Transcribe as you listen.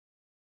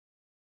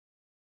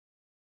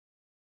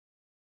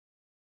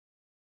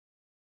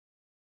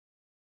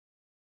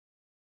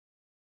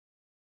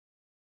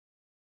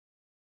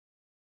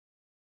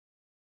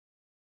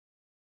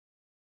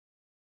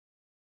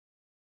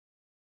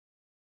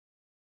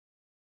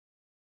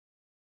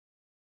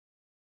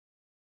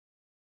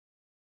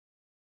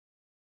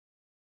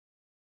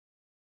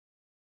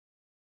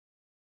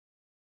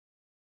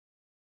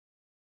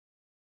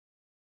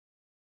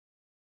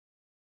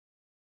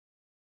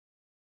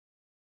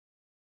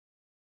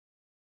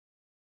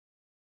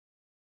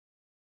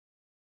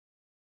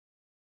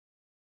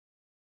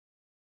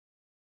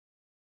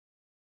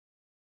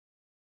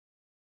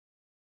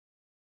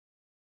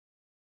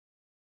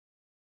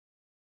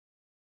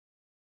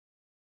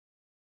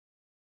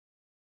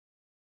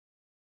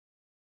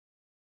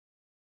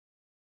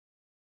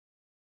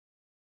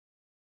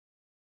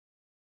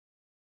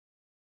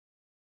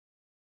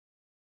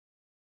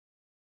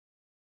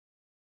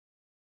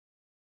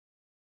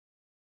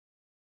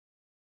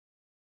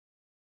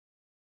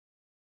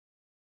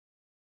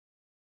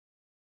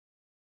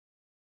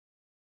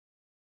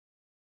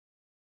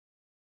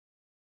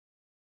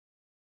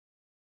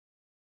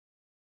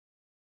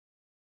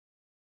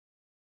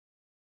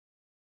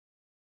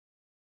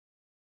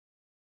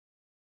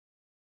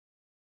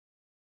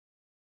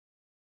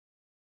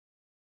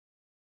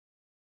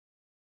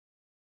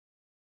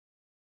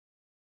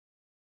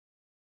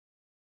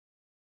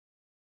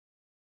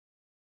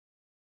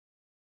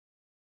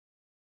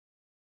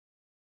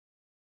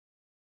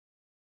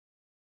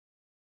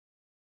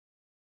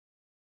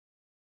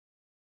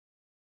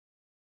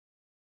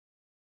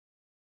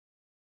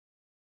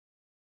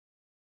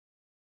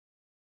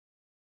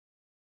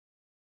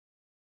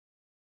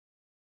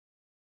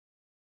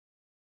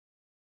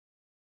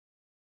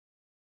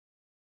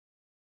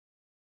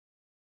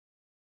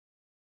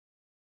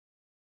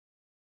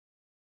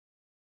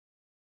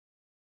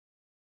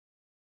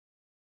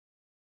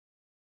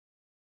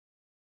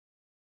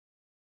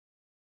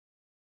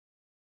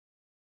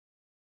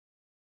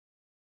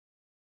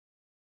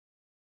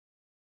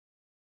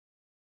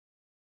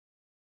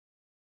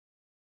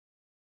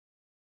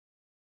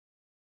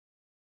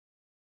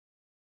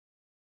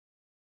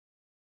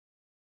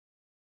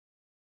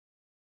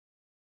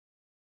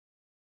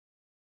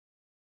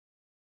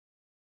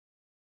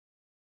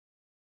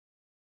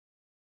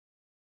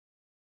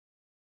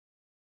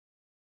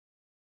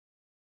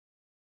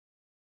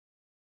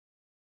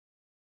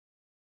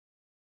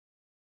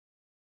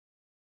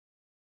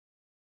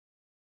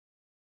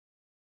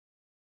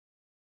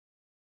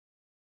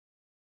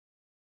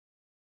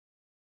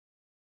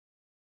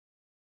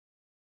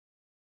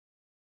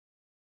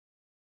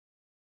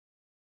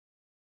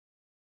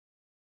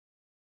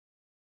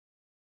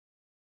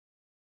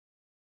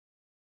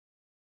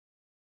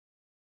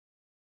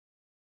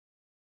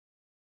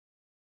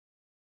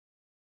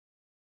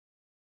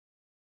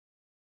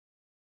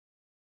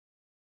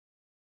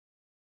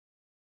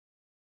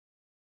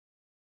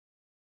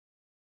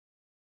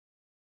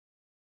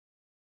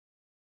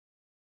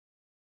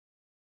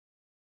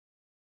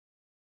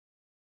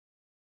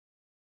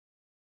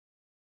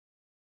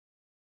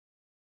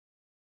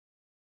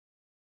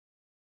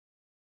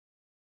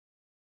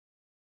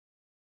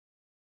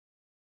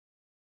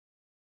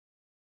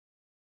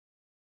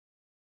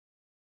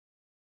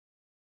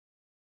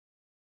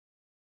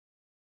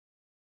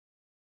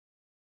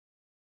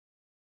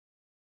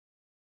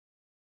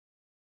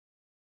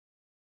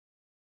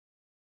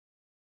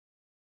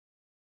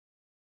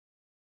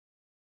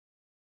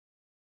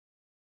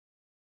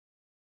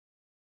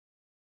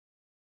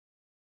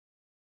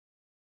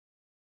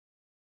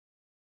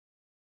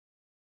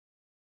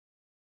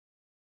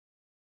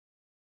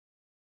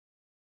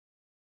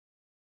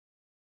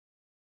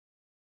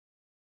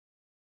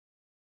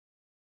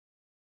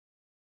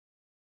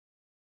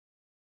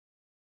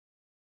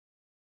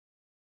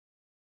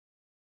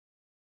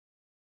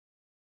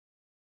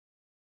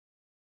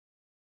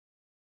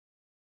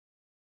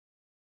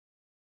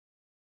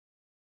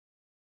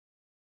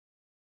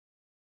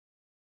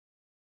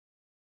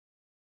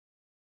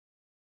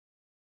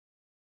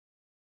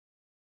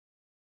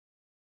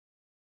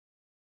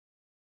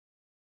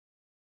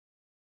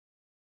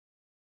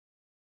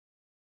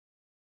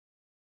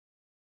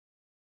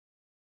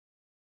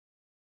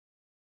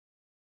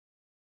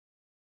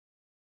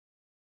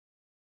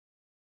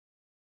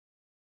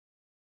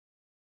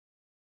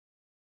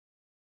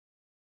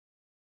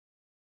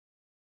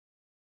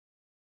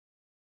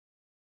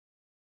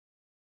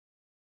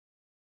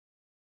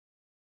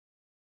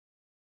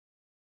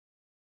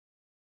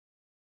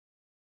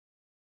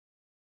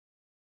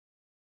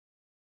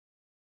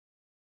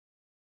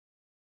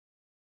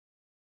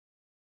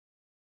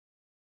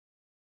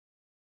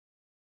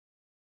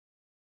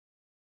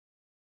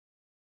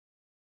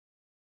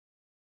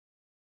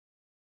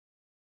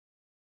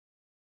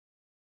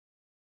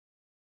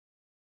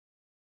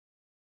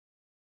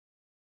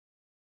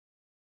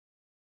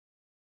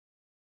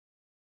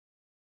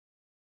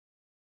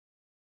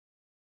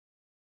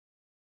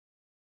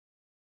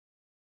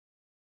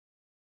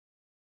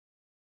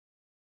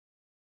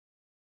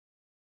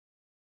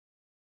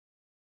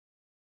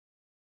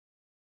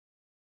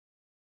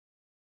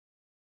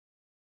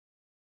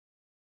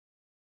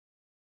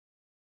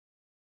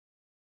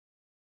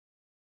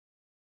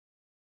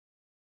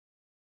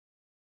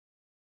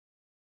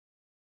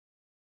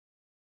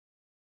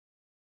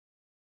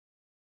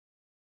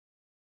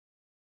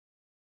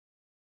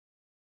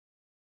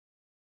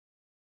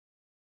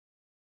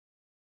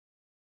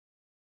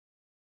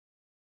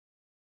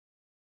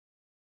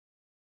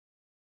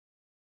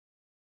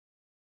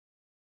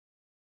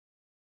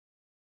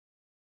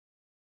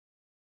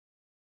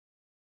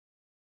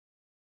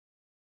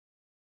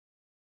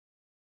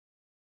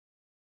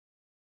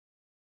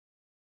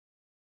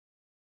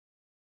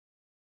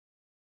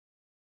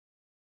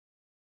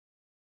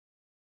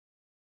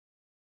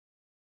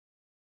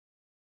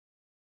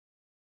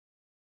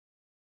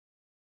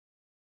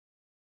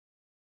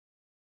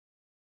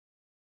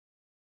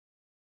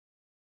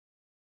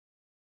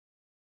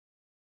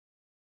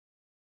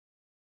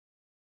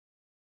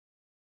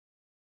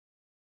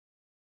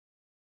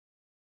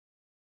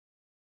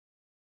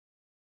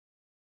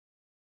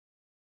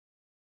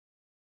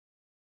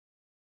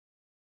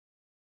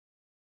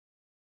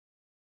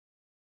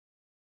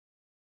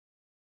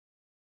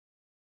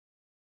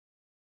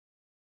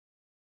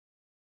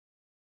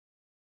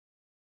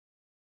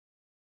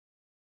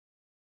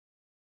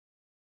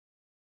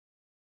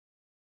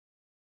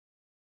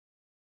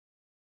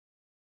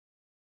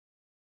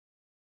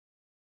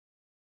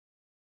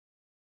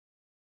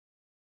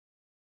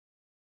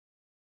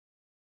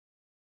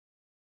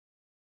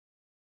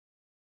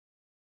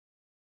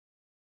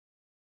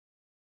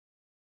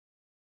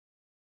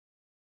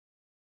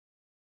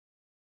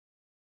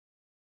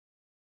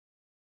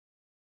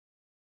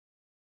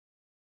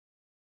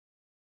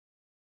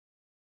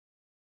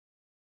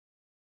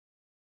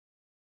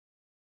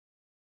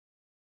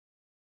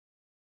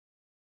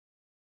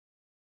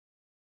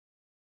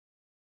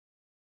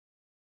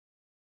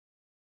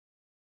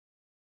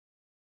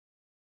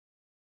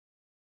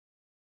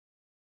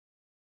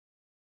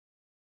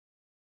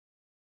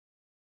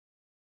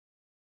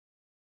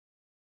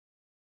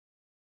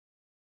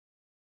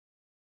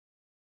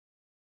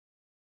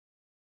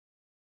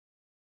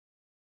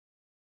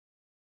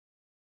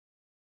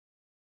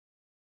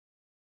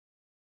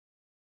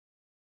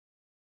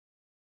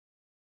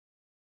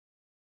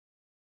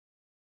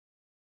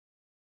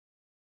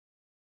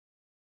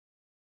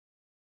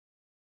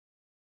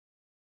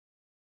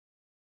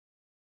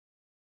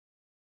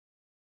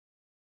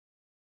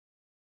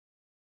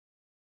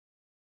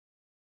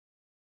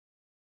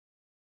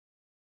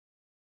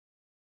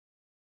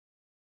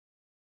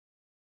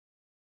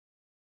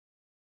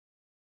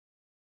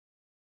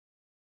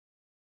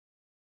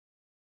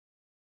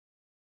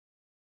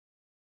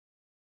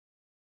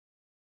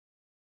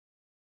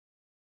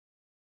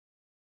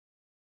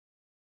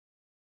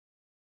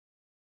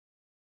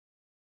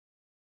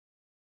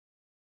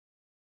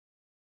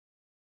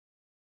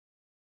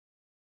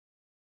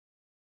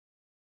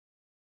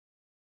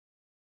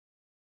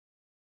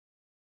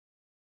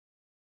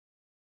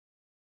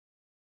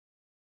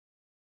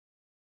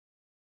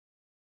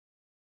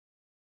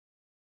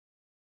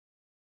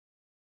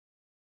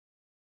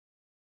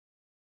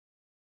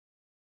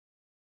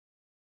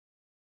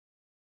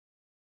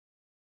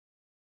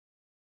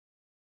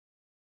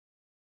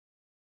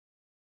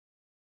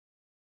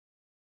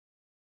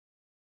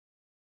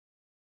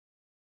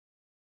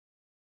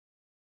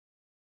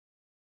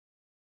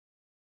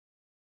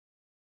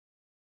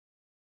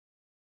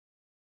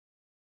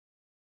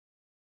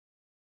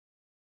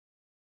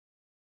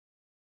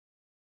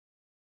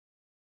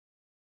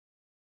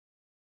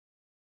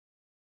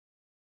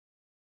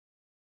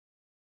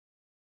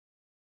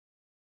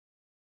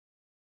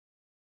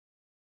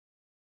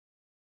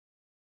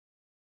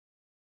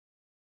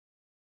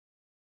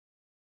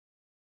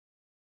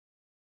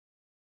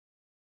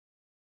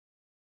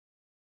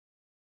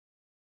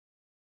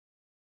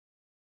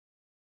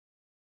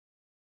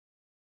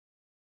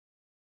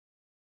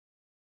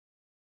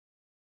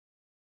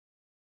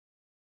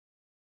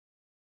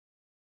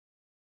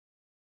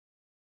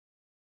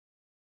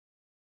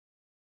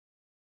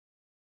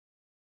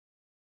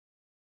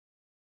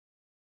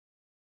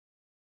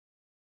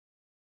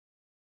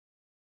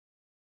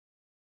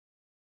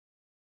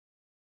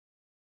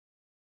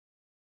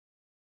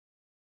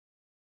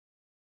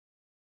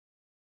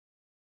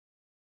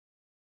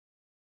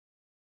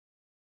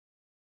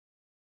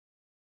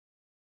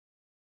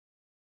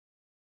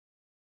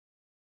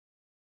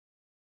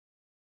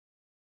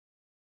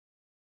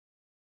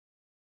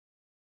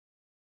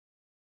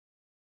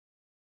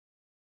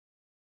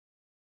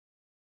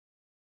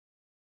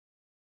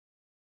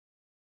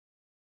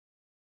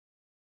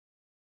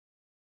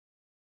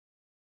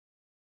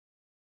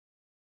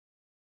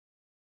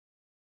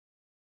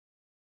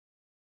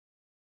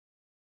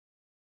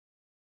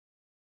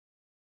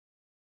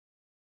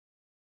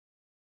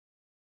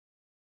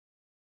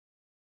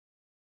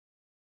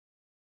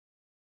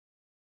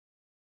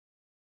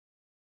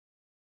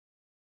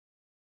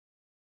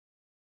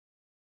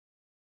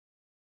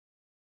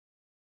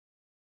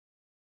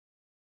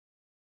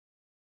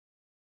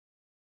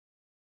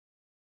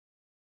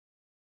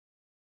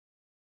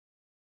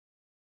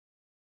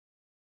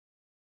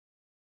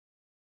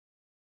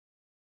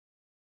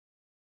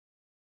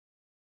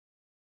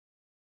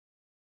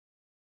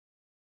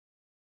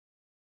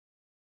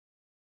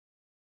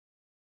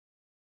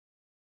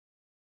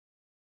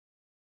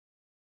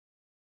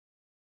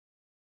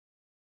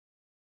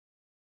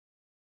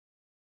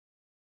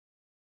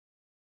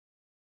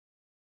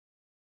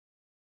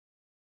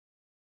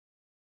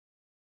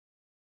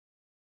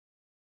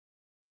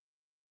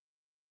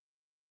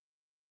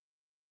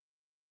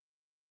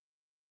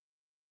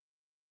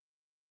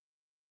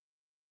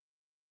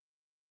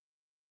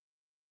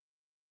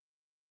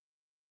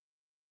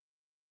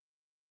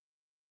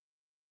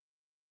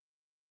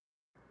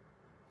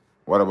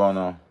What about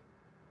now?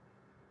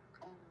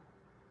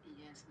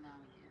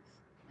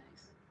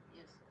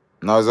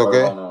 Now it's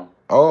okay?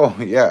 Oh,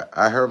 yeah,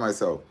 I heard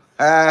myself.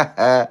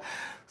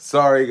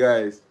 Sorry,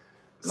 guys.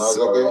 No, it's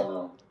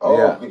okay. Oh,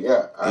 Yeah.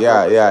 yeah. I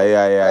Yeah, heard yeah, myself.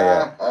 yeah,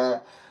 yeah, yeah.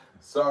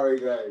 Sorry,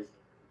 guys.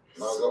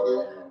 No, it's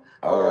okay.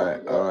 All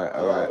right, all right,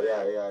 all right.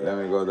 Let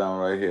me go down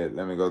right here.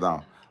 Let me go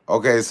down.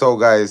 Okay, so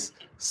guys,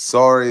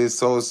 sorry,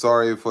 so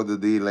sorry for the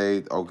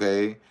delay.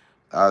 Okay,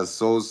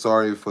 so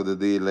sorry for the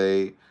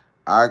delay.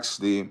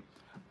 Actually,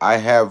 I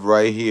have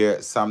right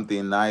here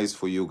something nice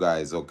for you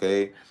guys.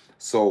 Okay,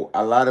 so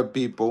a lot of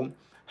people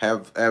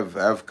have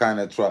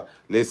kind of try.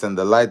 Listen,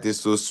 the light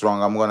is too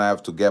strong. I'm gonna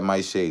have to get my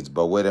shades.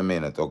 But wait a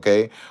minute,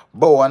 okay?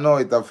 Boa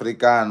noite,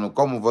 africano.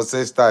 Como você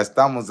está?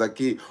 Estamos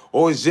aqui.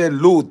 Hoje é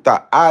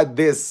luta.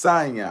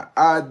 Adesanya.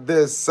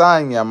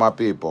 Adesanya, my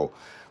people.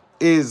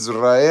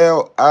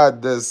 Israel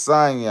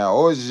Adesanya.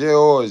 Hoje é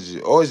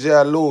hoje. Hoje é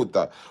a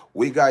luta.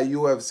 We got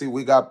UFC.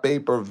 We got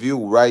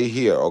pay-per-view right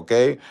here,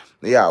 okay?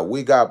 Yeah,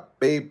 we got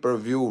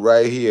pay-per-view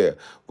right here.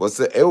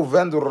 Eu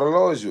vendo o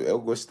relógio? Eu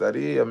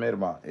gostaria, minha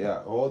irmã.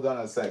 Yeah, hold on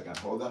a second.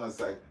 Hold on a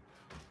second.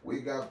 We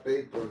got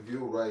pay-per-view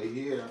right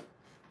here.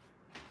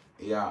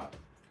 Yeah.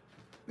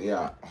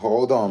 Yeah.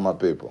 Hold on, my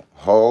people.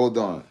 Hold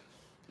on.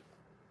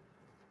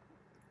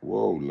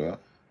 Whoa, la.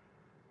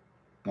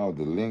 No,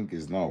 the link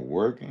is not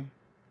working.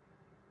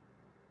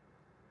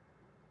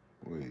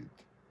 Wait.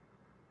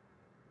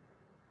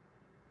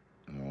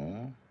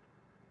 No.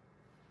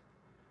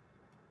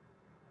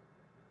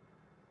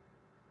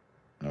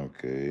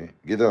 Okay.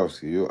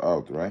 Gidowski, you're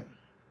out, right?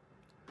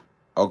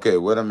 Okay,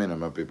 wait a minute,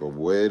 my people.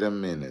 Wait a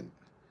minute.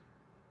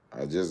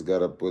 I just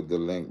gotta put the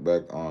link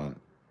back on.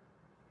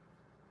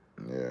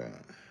 Yeah.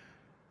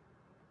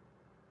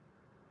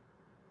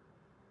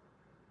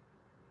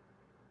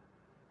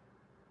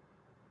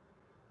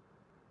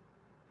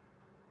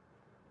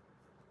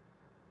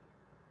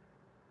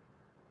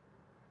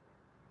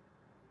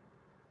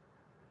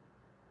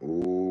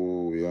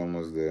 Ooh, we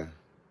almost there.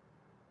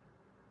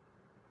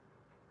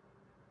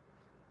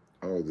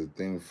 Oh, the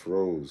thing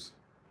froze.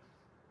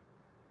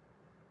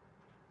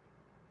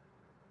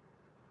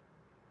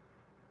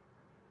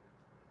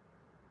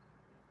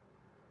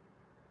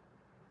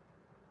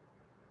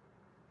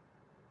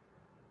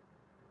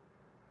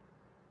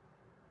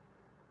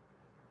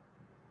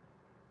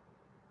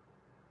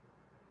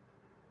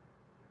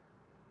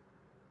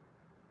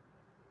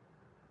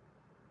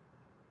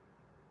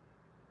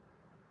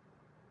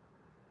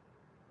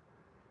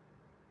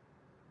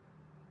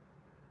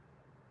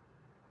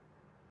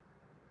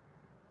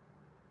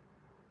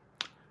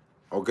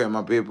 Okay,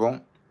 my people.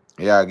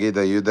 Yeah,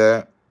 Gita, you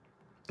there?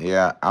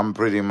 Yeah, I'm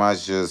pretty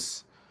much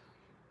just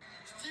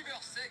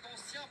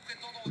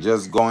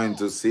going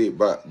to see,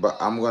 but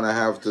I'm gonna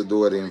have to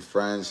do it in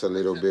French a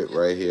little bit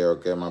right here,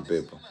 okay, my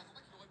people.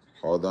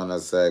 Hold on a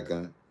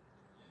second.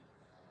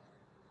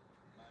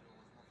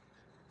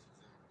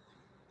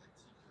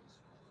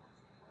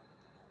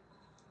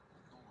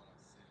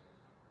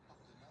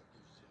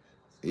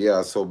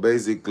 Yeah, so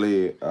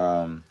basically,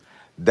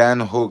 Dan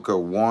Hooker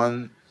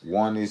won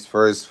his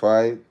first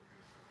fight.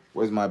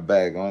 Where's my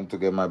bag? I want to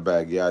get my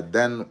bag. Yeah,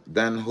 Dan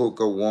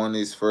Hooker won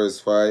his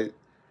first fight.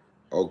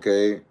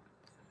 Okay,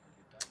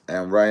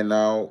 and right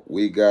now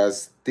we got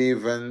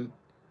Steve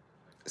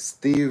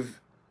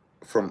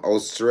from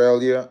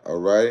Australia.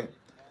 All right,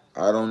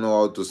 I don't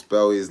know how to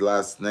spell his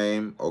last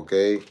name.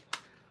 Okay,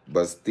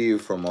 but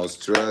Steve from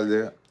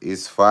Australia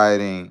is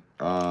fighting.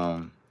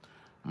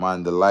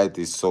 Man, the light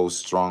is so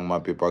strong, my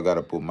people. I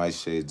gotta put my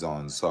shades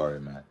on. Sorry,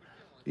 man.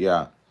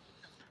 Yeah,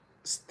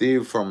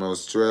 Steve from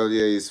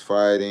Australia is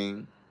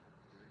fighting.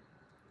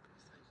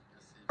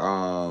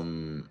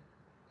 Um,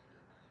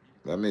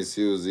 Let me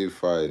see who's he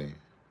fighting.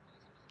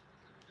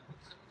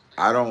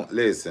 I don't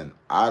listen.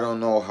 I don't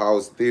know how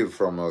Steve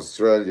from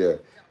Australia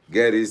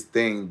get his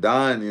thing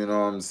done. You know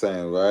what I'm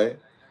saying, right?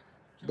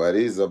 But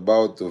he's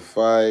about to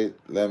fight.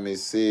 Let me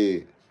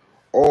see.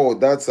 Oh,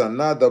 that's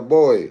another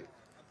boy.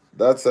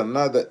 That's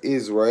another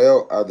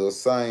Israel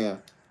Adesanya.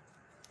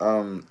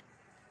 Um.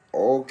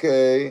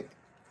 Okay.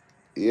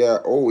 Yeah.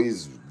 Oh,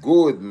 he's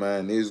good,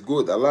 man. He's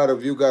good. A lot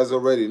of you guys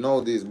already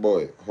know this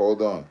boy.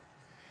 Hold on.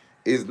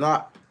 It's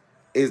not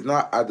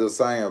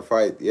Adesanya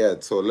fight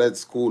yet, so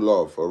let's cool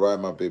off, all right,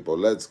 my people.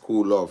 Let's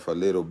cool off a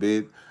little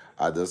bit.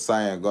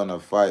 Adesanya gonna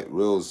fight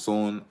real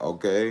soon,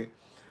 okay?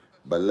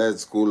 But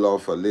let's cool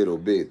off a little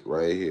bit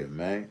right here,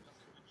 man.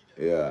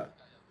 Yeah,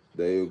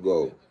 there you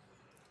go.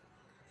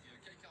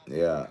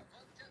 Yeah.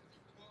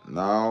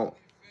 Now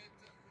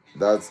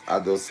that's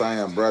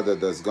Adesanya brother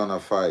that's gonna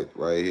fight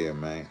right here,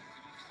 man.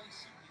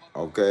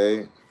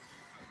 Okay.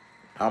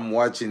 I'm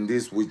watching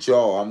this with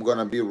y'all. I'm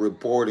gonna be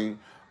reporting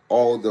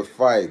all the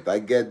fight. I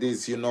get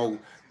this,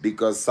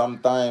 because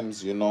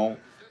sometimes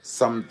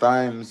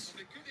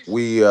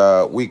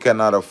we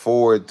cannot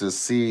afford to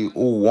see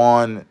who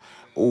won,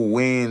 who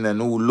win, and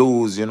who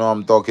lose. You know what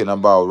I'm talking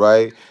about,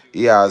 right?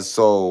 Yeah.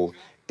 So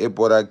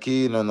por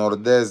aqui no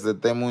Nordeste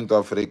tem muito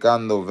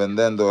africano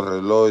vendendo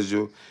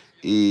relógio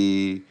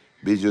e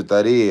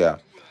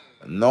bijutaria.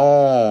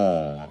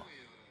 No.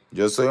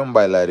 Yo soy un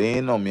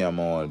bailarino, mi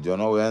amor. Yo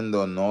no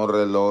vendo no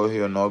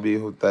relojio, no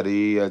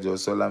bijutería. Yo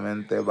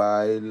solamente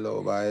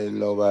bailo,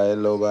 bailo,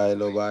 bailo,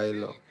 bailo,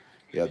 bailo.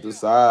 Ya tú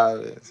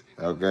sabes.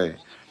 Okay.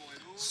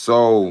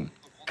 So,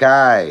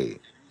 Kai.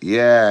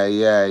 Yeah,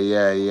 yeah,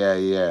 yeah, yeah,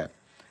 yeah.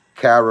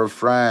 Cara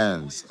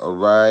France. All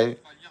right.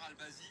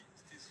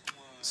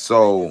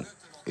 So,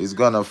 he's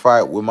gonna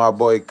fight with my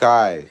boy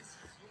Kai.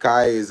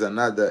 Kai is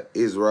another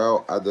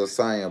Israel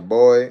Adesanya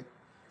boy.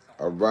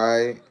 All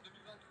right.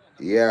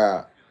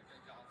 Yeah.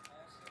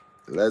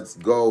 Let's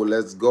go,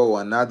 let's go.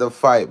 Another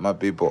fight, my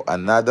people.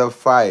 Another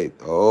fight.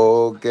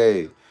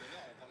 Okay.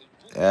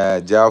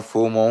 Ya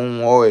fumo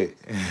un hoy.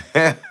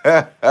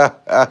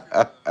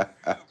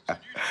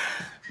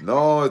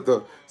 No,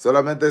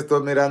 solamente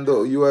estoy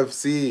mirando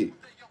UFC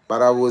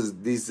para vos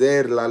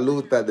decir la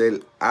lucha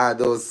del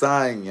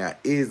Adesanya.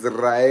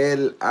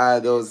 Israel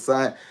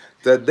Adesanya.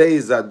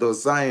 Today's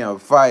Adesanya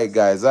fight,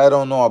 guys. I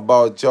don't know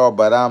about y'all,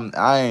 but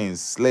I ain't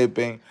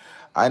sleeping.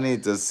 I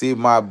need to see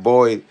my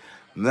boy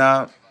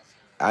now.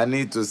 I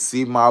need to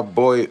see my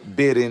boy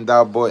beating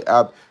that boy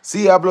up.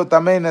 Sí, hablo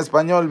también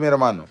español, mi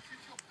hermano.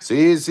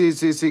 Sí, sí,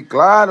 sí, sí,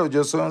 claro,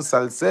 yo soy un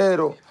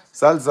salsero,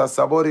 salsa,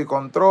 sabor y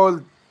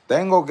control.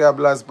 Tengo que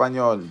hablar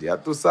español, ya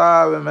tú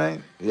sabes,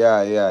 man.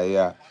 Yeah, yeah,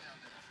 yeah.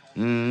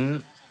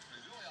 Mm,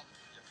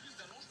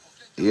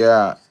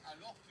 yeah.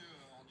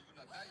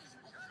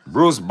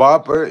 Bruce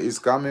Bopper is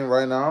coming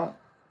right now.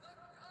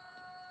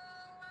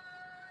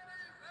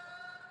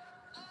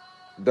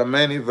 The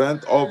main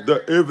event of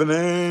the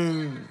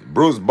evening.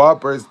 Bruce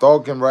Bopper is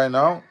talking right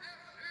now.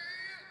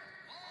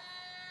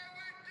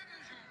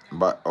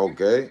 But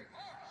okay.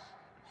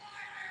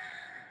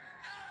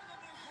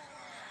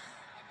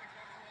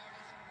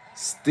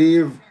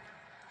 Steve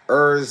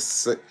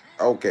Ers,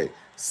 okay,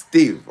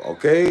 Steve,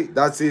 okay,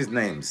 that's his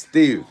name,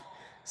 Steve.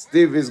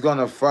 Steve is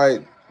gonna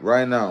fight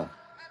right now.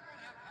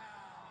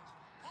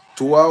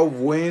 12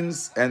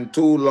 wins and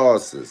 2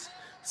 losses.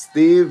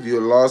 Steve, you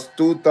lost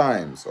 2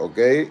 times,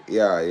 okay?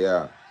 Yeah,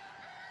 yeah.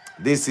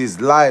 This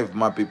is live,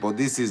 my people.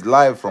 This is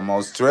live from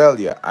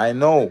Australia. I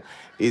know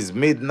it's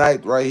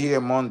midnight right here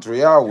in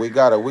Montreal. We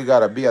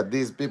gotta be at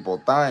these people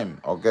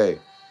time, okay?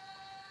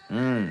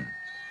 Mm.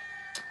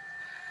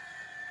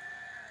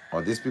 Oh,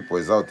 these people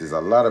is out. There's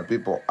a lot of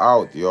people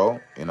out, yo.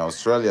 In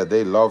Australia,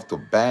 they love to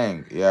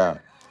bang. Yeah.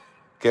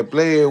 Que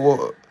play.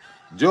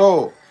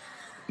 Yo.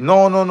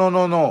 No, no, no,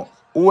 no, no.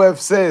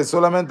 UFC,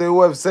 solamente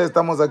UFC.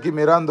 Estamos aquí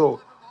mirando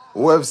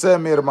UFC,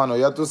 mi hermano.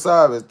 Ya tú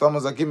sabes.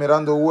 Estamos aquí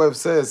mirando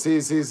UFC.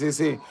 Sí, sí, sí,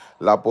 sí.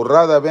 La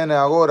porrada viene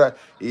ahora.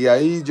 Y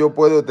ahí yo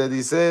puedo te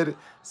decir,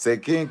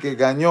 sé quién que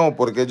ganó.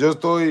 Porque yo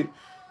estoy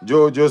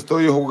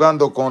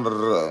jugando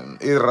con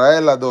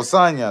Israel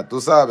Adesanya. Tú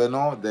sabes,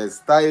 ¿no? The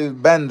Style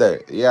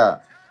Bender.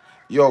 Yeah.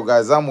 Yo,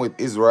 guys, I'm with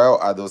Israel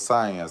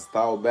Adesanya,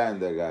 Style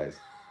Bender, guys.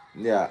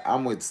 Yeah,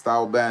 I'm with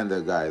Style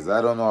Bender, guys.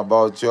 I don't know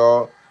about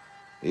y'all.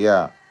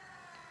 Yeah.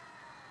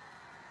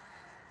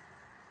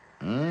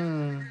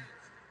 Mm.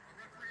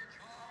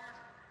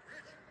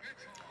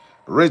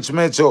 Rich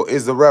Mitchell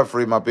is the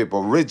referee, my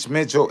people. Rich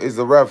Mitchell is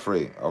the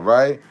referee, all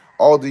right?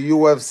 All the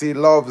UFC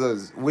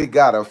lovers, we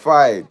gotta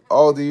fight.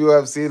 All the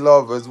UFC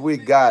lovers, we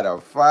gotta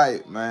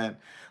fight, man.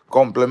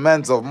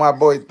 Compliments of my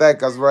boy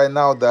Tekas right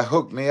now that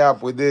hooked me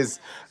up with this.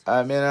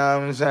 I mean,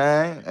 I'm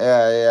saying?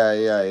 Yeah, yeah,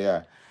 yeah,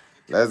 yeah.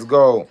 Let's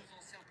go.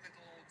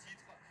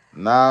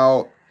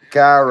 Now,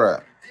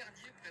 Kara.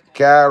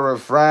 Kara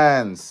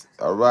France.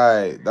 All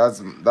right. That's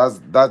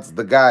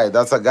the guy.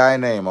 That's a guy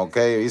name,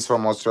 okay? He's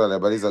from Australia,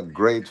 but he's a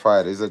great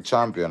fighter. He's a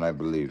champion, I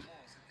believe.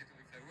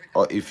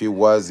 Or if he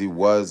was,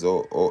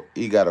 or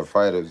he got a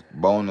fighter's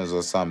bonus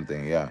or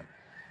something, yeah.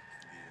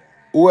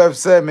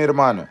 UFC, mi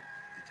hermano.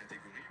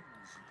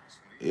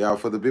 Yeah,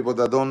 for the people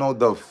that don't know,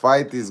 the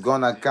fight is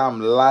gonna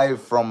come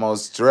live from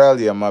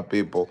Australia, my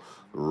people.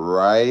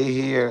 Right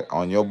here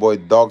on your boy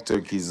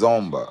Dr.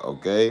 Kizomba,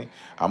 okay?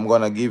 I'm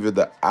gonna give you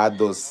the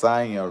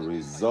Adesanya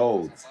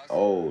results.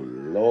 Oh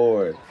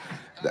Lord.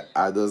 The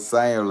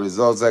Adesanya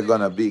results are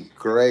gonna be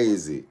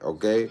crazy,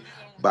 okay?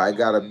 But I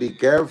gotta be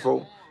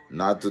careful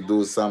not to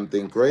do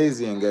something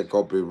crazy and get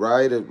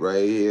copyrighted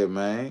right here,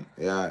 man.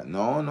 Yeah,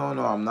 no, no,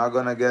 no. I'm not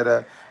gonna get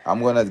a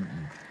I'm gonna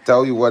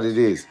tell you what it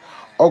is.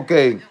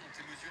 Okay.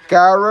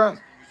 Kara,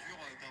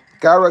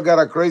 Kara got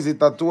a crazy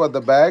tattoo at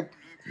the back.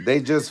 They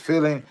just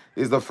feeling.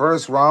 It's the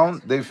first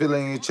round. They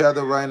feeling each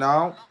other right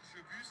now.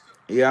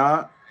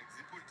 Yeah.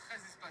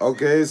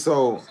 Okay,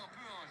 so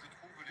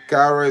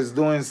Kara is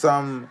doing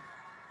some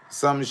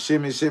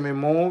shimmy shimmy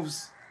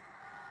moves.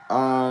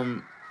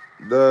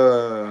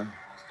 The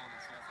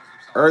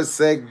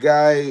Ersek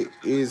guy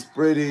is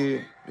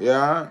pretty.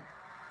 Yeah.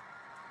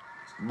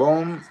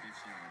 Boom.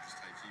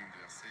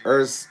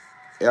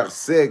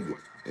 Erseg.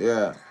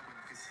 Yeah.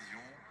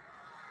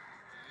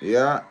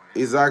 Yeah.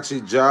 He's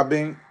actually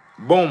jobbing.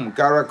 Boom.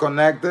 Kara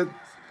connected.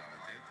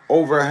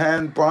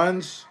 Overhand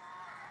punch.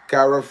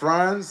 Cara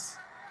France,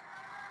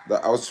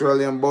 the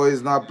Australian boy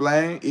is not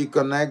playing. He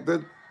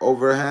connected.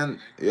 Overhand.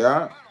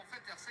 Yeah.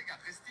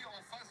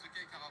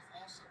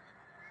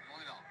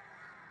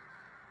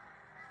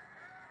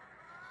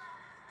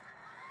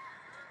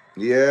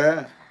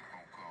 Yeah.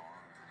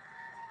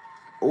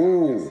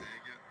 Ooh.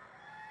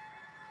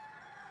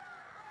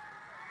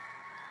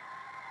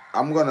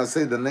 I'm gonna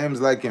say the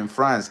names like in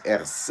France.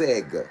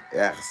 Erseg.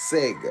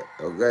 Erseg.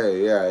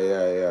 Okay,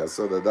 yeah.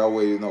 So that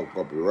way you know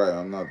copyright.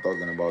 I'm not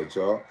talking about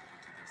y'all.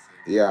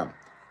 Yeah.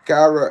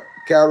 Kara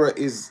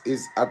is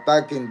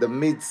attacking the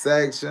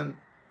midsection.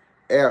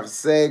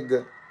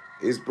 Erseg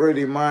is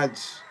pretty much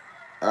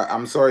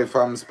I'm sorry if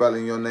I'm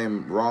spelling your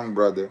name wrong,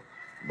 brother,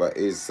 but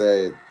it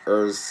said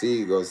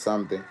Erseg or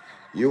something.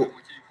 You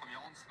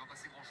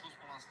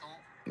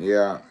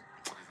yeah.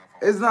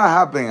 It's not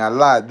happening a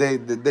lot. They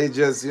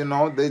just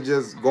they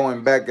just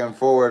going back and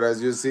forward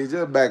as you see,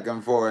 just back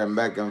and forward and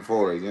back and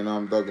forward. You know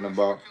what I'm talking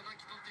about?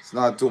 It's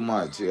not too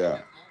much.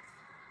 Yeah,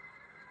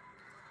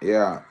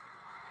 yeah.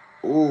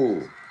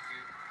 Ooh,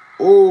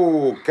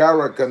 ooh.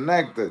 Kara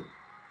connected.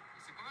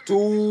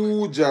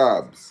 Two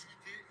jobs.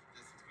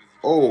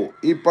 Oh,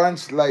 he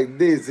punched like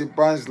this. He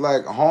punched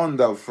like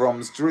Honda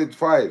from Street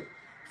Fight.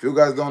 If you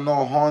guys don't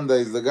know, Honda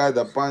is the guy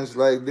that punched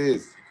like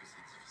this.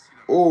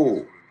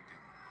 Oh,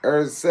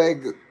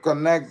 Erseg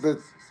connected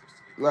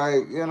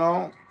like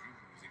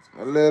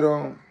a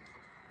little.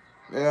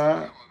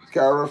 Yeah,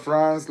 Cara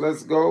France,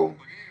 let's go.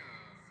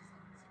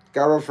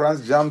 Cara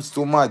France jumps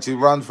too much. He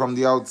runs from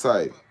the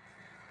outside.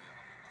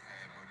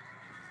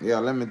 Yeah,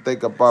 let me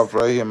take a puff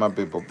right here, my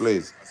people,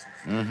 please.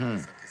 Mm-hmm.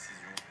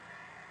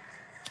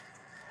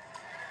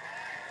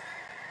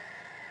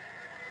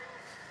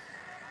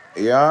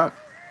 Yeah,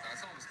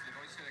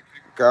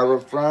 Cara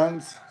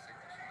France.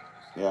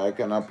 Yeah, I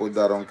cannot put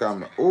that on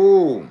camera.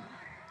 Ooh,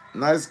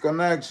 nice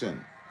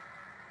connection.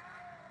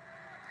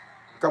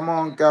 Come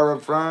on, Cara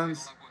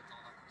France.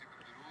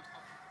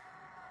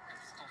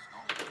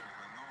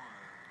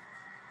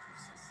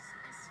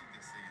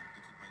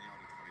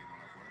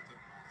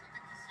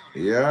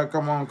 Yeah,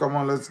 come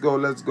on, let's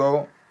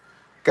go.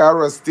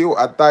 Cara still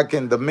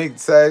attacking the mid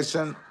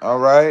session. All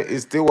right,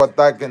 he's still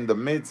attacking the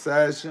mid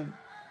session.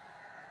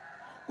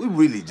 We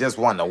really just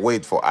want to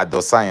wait for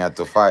Adesanya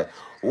to fight.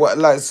 What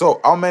like so?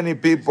 How many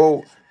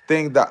people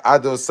think that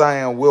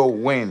Adesanya will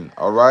win?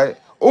 All right.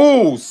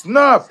 Oh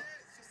snap!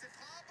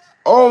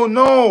 Oh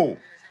no!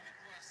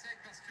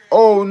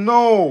 Oh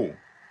no!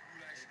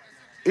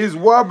 He's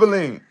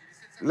wobbling.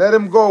 Let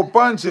him go.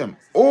 Punch him.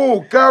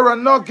 Oh, Kara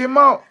knock him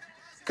out.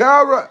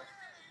 Kara,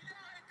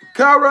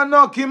 Kara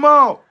knock him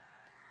out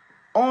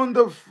on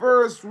the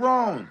first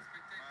round.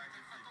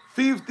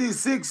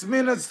 56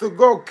 minutes to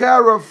go.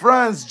 Kara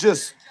France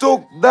just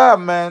took that,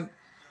 man.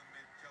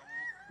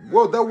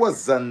 Whoa, that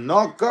was a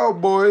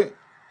knockout, boy.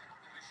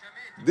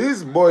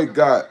 This boy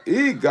got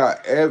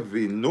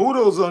heavy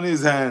noodles on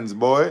his hands,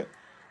 boy.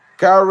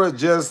 Kara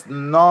just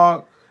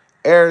knocked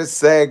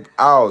Airseg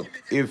out.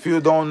 If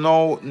you don't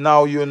know,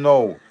 now you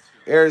know.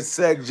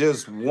 Airseg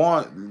just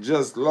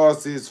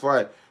lost his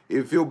fight.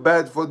 If you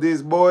bet for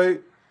this boy,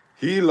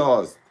 he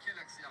lost.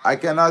 I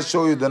cannot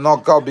show you the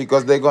knockout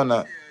because they're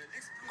gonna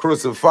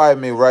crucify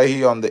me right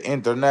here on the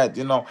internet.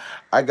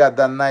 I got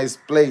that nice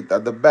plate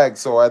at the back,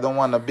 so I don't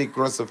want to be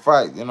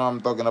crucified. You know what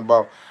I'm talking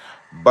about?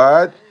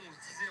 But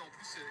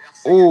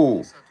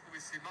ooh,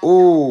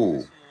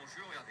 ooh,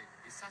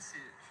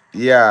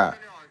 yeah.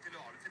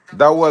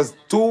 That was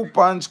two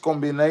punch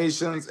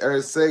combinations.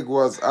 Erseg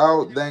was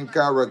out. Then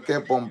Kara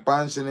kept on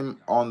punching him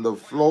on the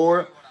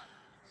floor.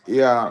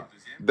 Yeah.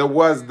 There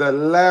was the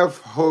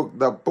left hook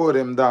that put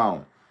him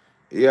down.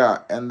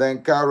 Yeah. And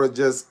then Kara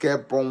just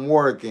kept on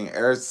working.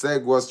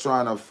 Erseg was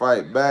trying to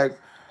fight back,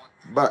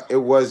 but it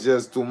was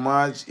just too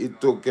much.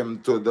 It took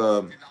him to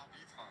the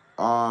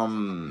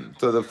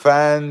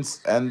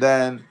fence, and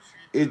then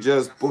it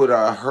just put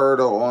a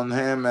hurdle on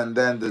him, and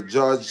then the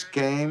judge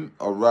came,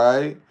 all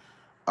right.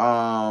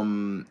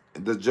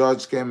 The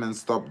judge came and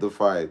stopped the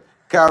fight.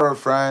 Cara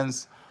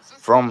France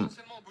from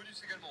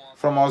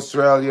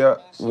Australia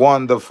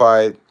won the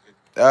fight.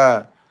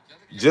 Uh,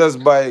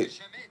 just by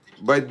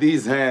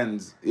these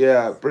hands.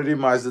 Yeah, pretty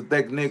much the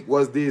technique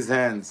was these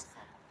hands.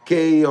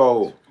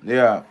 KO.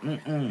 Yeah.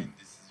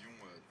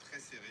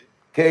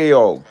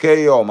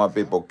 KO, my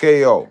people.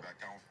 KO.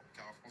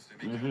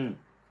 Hmm.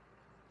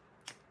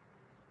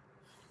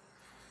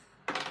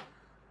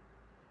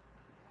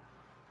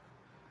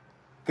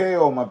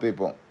 KO, my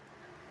people.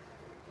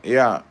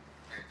 Yeah.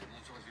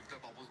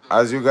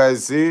 As you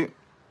guys see.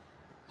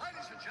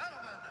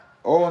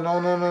 Oh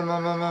no,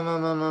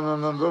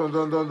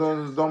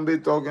 don't be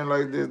talking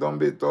like this. Don't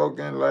be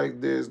talking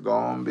like this.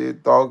 Don't be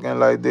talking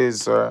like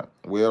this, sir.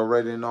 We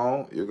already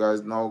know. You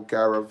guys know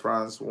Cara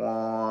France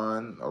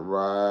won.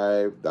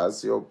 Alright.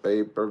 That's your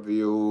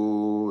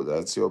pay-per-view.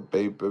 That's your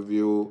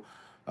pay-per-view.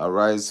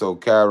 Alright, so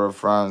Cara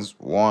France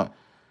won.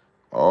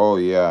 Oh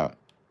yeah.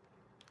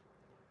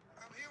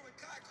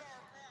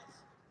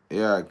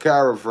 Yeah,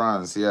 Cara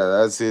France. Yeah,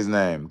 that's his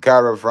name.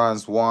 Cara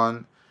France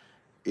won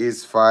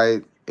his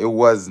fight. It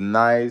was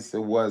nice.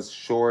 It was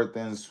short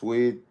and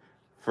sweet.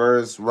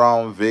 First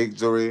round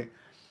victory.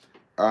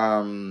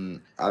 A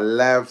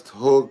left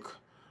hook.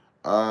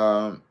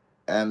 And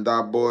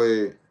that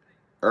boy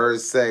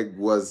Erseg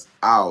was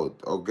out.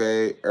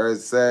 Okay,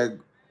 Erseg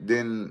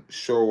didn't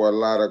show a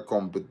lot of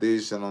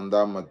competition on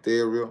that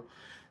material.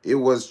 He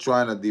was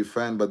trying to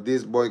defend, but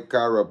this boy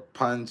Kara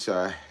punch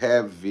a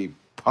heavy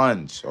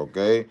punch,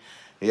 okay?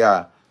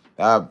 Yeah.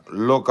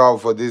 Look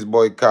out for this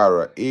boy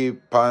Kara. He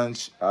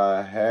punch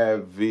a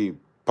heavy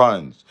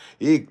punch.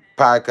 He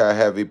pack a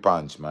heavy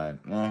punch, man.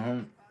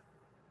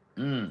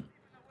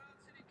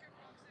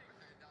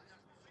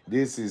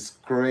 This is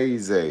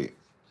crazy.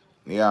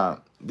 Yeah,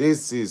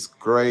 this is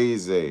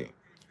crazy.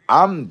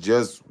 I'm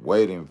just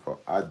waiting for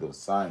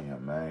Adesanya,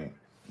 man.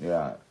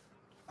 Yeah,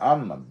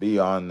 I'm gonna be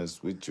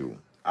honest with you.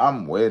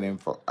 I'm waiting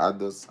for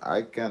others.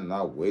 I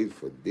cannot wait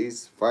for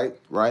this fight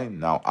right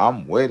now.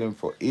 I'm waiting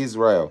for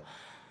Israel.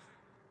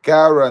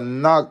 Kara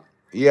knocked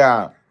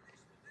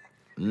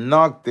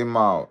him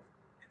out.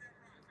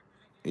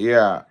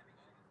 Yeah,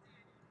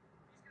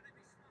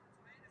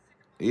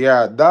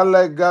 yeah, that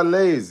leg got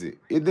lazy.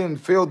 He didn't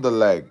feel the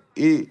leg.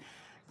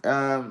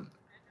 Um,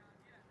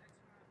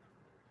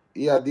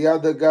 yeah, the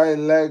other guy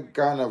leg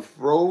kind of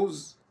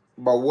froze,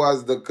 but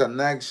was the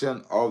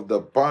connection of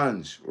the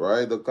punch,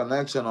 right? The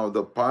connection of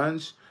the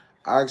punch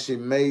actually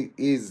made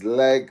his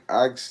leg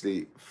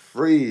actually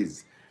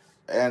freeze,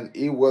 and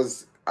he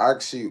was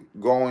actually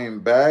going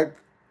back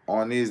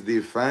on his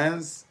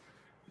defense.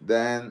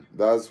 Then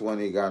that's when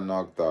he got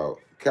knocked out.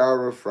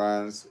 Cara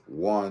France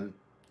won.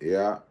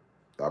 Yeah,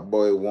 that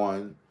boy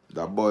won.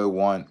 That boy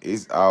won.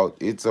 He's out.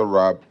 It's a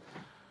wrap.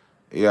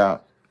 Yeah,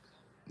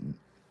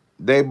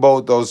 they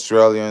both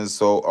Australians,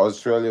 so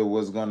Australia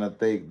was gonna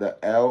take the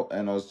L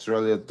and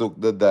Australia took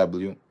the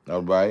W.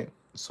 All right.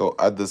 So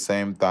at the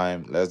same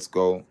time, let's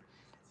go.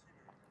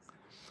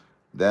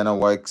 Dana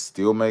White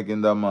still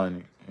making the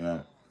money.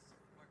 Yeah.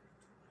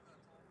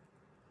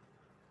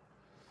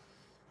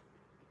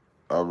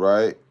 All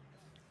right.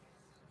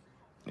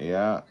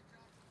 Yeah.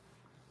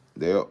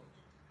 They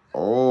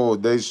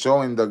they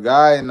showing the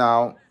guy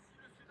now.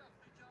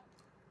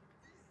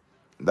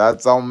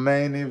 That's our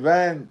main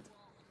event.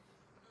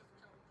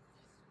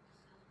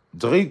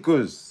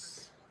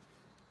 Dricus.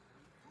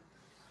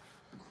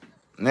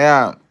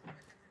 Yeah.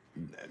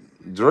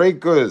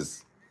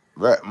 Dracus,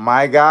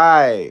 my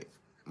guy,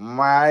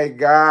 my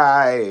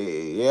guy,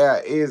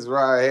 yeah,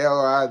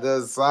 Israel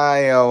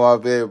Adesanya, my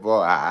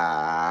people.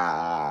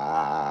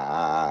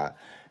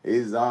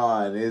 He's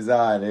on, he's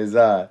on, he's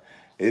on,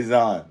 he's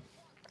on.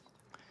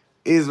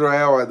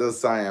 Israel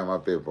Adesanya, my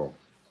people,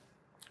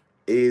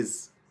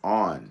 is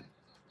on,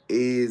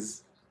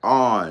 is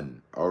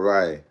on. All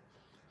right,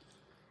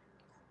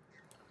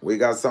 we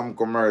got some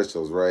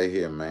commercials right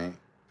here, man.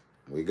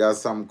 We got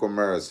some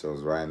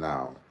commercials right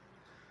now.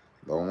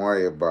 Don't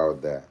worry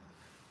about that.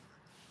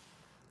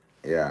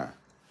 Yeah.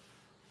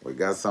 We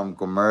got some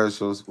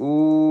commercials.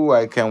 Ooh,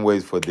 I can't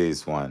wait for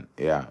this one.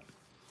 Yeah.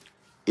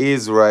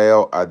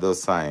 Israel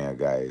Adesanya,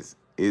 guys.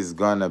 It's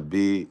gonna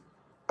be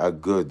a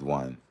good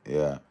one.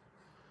 Yeah.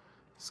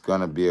 It's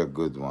gonna be a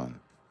good one.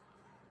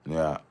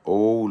 Yeah.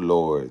 Oh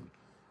Lord.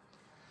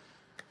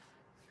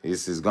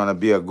 This is gonna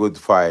be a good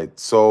fight.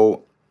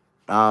 So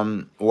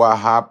what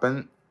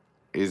happened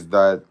is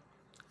that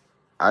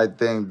I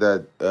think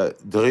that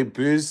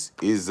Dripus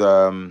is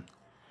a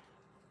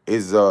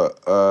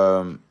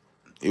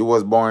he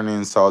was born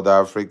in South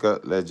Africa.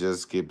 Let's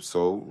just keep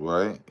so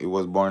right. He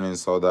was born in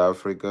South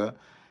Africa,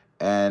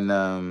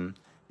 and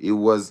he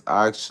was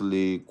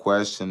actually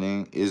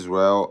questioning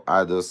Israel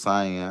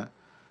Adesanya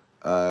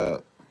uh,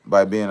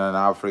 by being an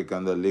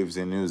African that lives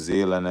in New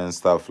Zealand and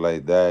stuff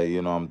like that.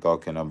 You know what I'm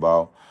talking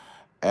about.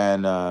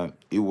 And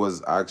he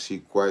was actually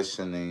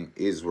questioning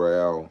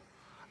Israel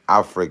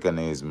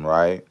Africanism,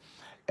 right?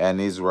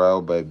 And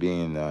Israel by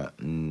being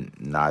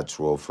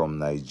natural from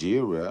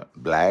Nigeria,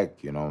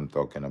 black, you know I'm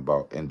talking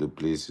about, and Du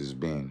Plessis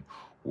being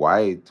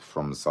white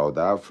from South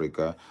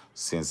Africa,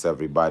 since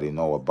everybody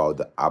know about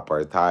the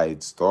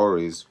apartheid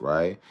stories,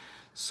 right?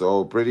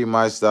 So pretty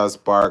much that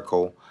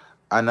sparkle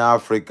an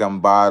African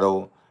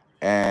battle,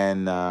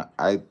 and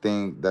I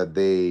think that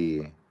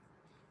they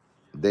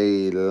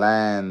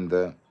land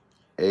a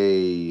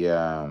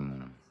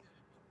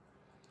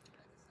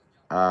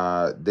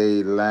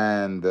they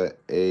land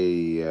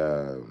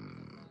a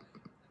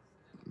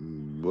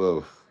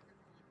well,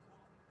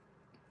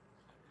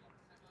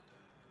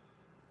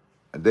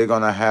 they're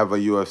gonna have a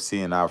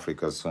UFC in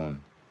Africa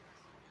soon.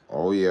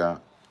 Oh yeah,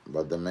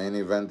 but the main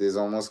event is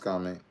almost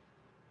coming.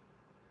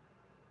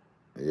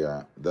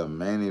 Yeah, the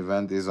main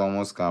event is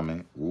almost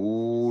coming.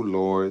 Ooh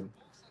Lord,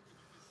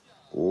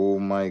 oh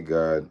my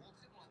God.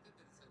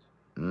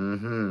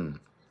 Mm-hmm.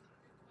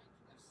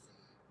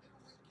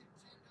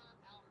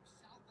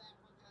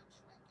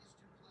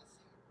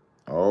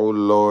 Oh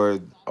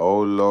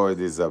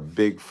Lord, it's a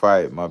big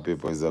fight, my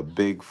people. It's a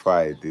big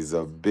fight. It's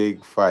a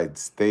big fight.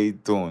 Stay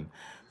tuned,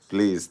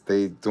 please.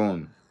 Stay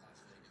tuned.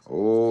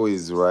 Oh,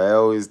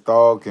 Israel is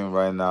talking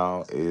right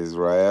now.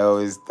 Israel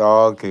is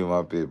talking,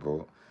 my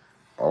people.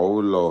 Oh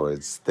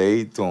Lord,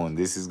 stay tuned.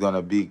 This is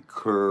gonna be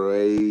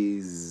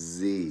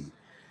crazy.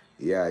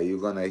 Yeah, you're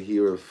gonna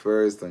hear it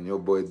first on your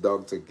boy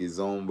Dr.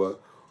 Kizomba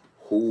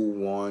who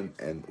won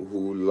and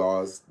who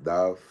lost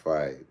that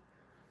fight.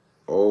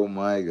 Oh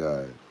my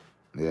God.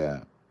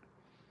 Yeah.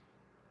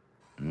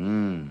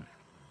 Mm.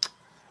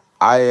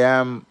 I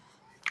am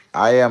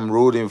I am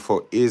rooting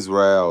for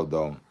Israel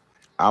though.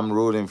 I'm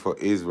rooting for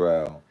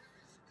Israel.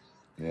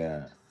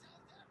 Yeah.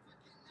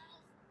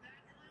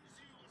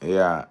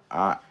 Yeah.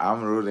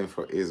 I'm rooting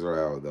for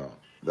Israel though.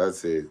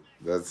 That's it.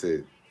 That's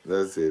it.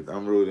 That's it.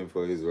 I'm rooting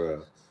for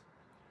Israel.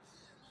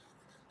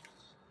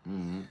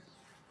 Hmm.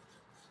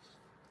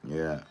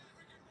 Yeah.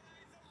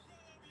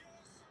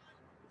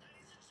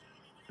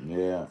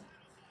 Yeah.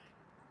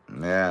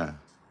 Yeah.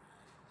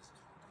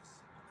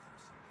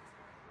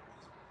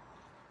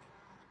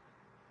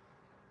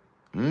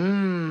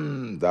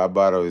 That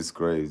battle is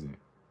crazy.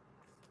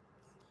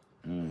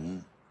 Hmm.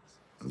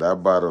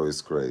 That battle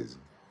is crazy.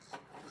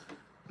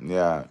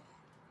 Yeah.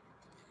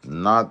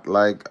 Not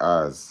like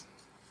us.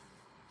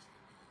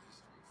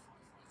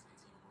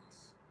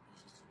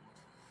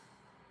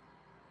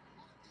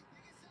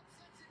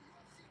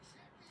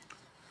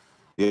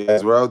 Yeah,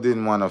 Israel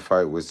didn't want to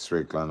fight with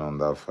Strickland on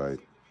that fight.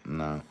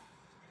 No.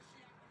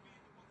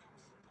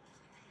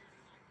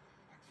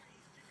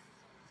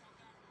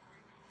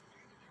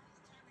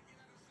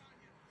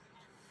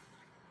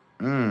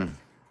 Mm.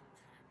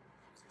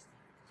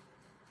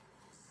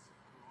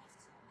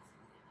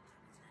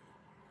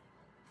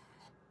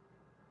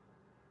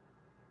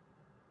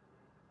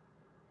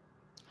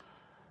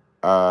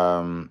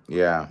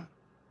 Yeah.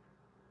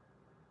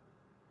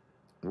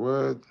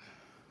 What?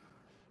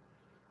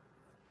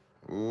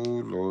 Oh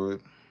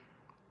Lord.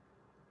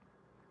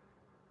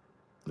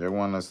 They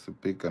want us to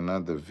pick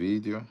another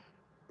video?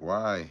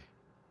 Why?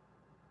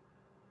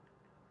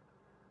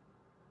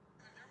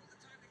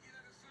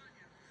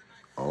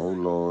 Oh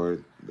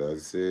Lord.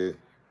 That's it.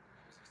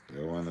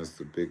 They want us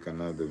to pick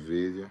another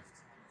video?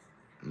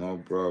 No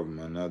problem.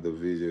 Another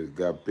video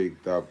got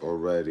picked up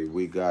already.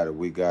 We got it.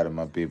 We got it,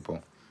 my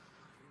people.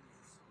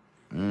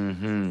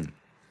 Mm-hmm.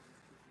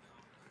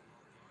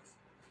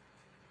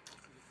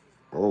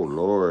 Oh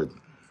Lord.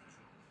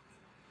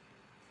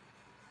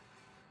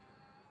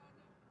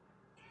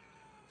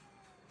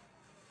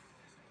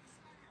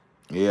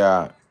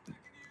 Yeah.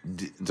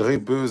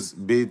 Dricus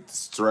beat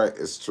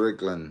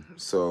Strickland.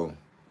 So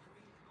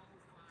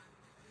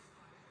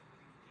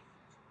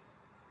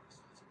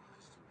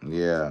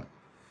yeah.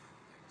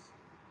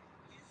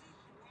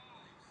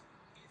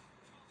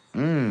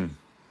 Mm.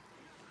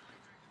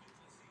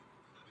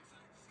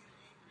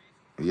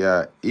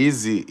 Yeah.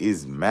 Easy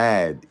is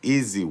mad.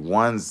 Easy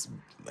wants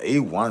he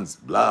wants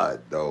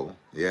blood though.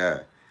 Yeah.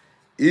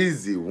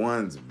 Easy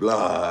wants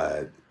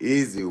blood.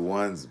 Easy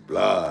wants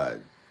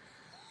blood.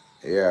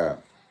 Yeah.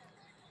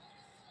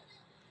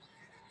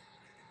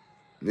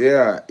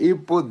 Yeah. He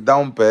put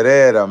down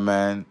Pereira,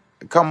 man.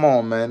 Come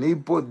on, man. He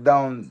put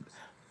down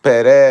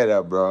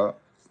Pereira, bro.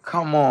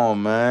 Come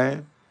on,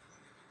 man.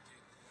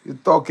 You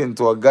talking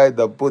to a guy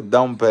that put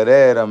down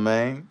Pereira,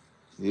 man.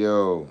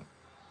 Yo.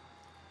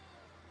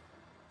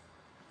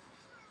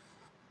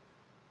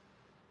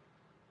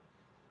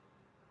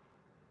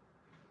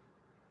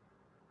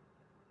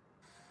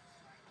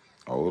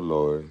 Oh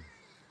Lord.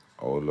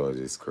 Oh Lord,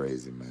 it's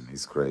crazy, man.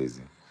 It's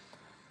crazy.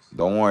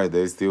 Don't worry,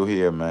 they still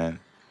here, man.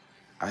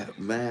 I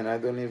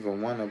don't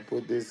even want to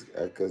put this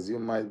because you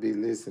might be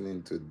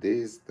listening to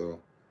this though,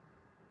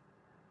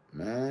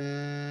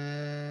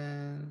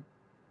 man.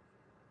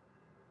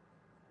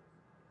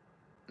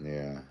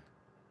 Yeah,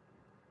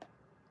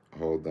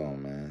 hold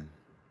on, man.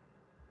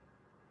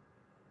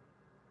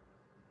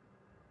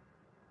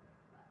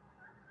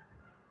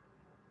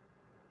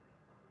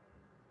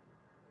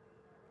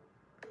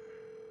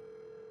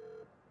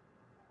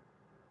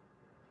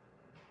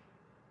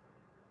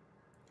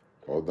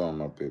 Hold on,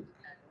 my people.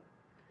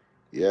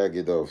 Yeah,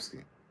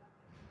 Gidovsky.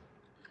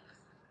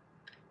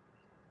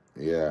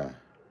 Yeah,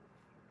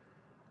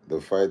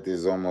 the fight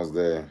is almost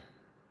there.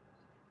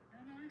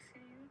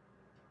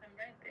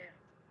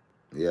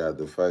 Yeah,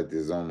 the fight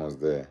is almost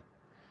there.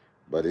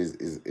 But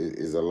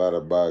it's a lot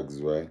of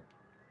bugs, right?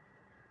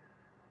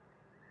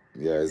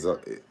 Yeah, it's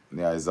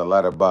a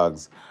lot of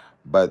bugs,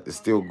 but it's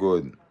still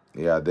good.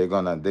 Yeah, they're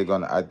gonna.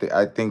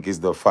 I think it's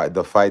the fight.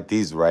 The fight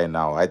is right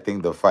now. I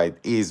think the fight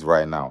is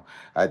right now.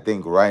 I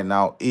think right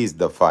now is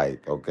the fight.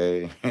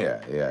 Okay.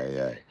 Yeah, yeah,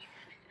 yeah.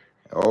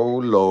 Oh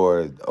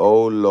Lord,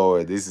 oh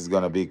Lord, this is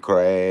gonna be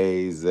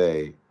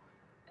crazy.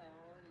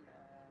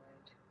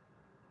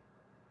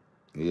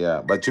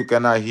 Yeah, but you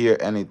cannot hear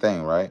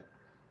anything, right?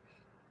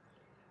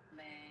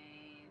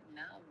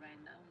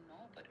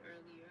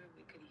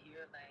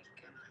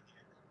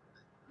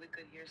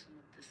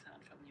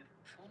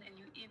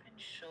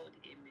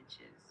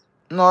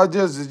 No,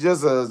 just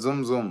a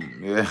zoom zoom.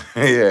 Yeah,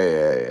 yeah,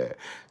 yeah, yeah.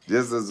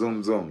 Just a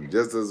zoom zoom.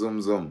 Just a zoom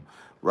zoom.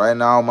 Right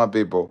now, my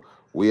people,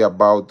 we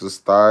about to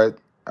start.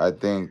 I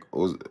think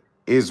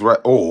Israel.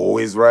 Oh,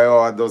 Israel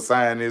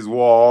Adesanya is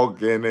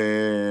walking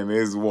in.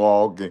 Is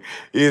walking.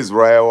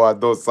 Israel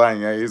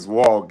Adesanya is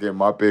walking,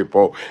 my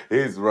people.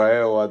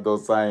 Israel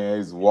Adesanya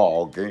is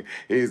walking.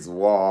 He's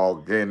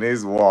walking.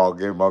 He's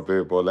walking, my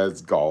people.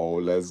 Let's go.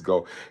 Let's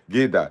go.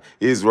 Get that.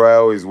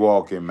 Israel is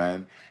walking,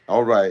 man.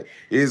 All right,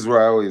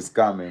 Israel is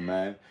coming,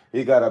 man.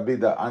 He gotta be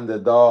the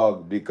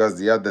underdog because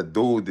the other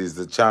dude is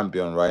the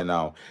champion right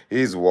now.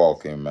 He's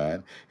walking,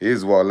 man.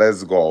 He's walk.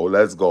 Let's go.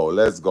 Let's go.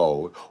 Let's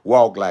go.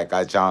 Walk like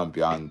a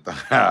champion.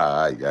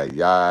 Ay,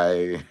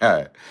 ay,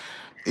 ay.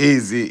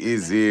 Easy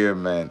is here,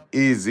 man.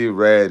 Easy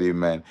ready,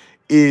 man.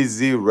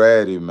 Easy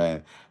ready,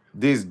 man.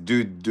 This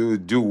do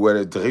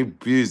whether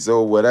Dricus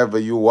or whatever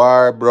you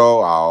are,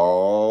 bro.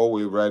 Oh,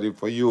 we ready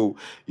for you.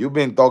 You've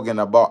been talking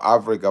about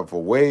Africa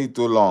for way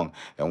too long,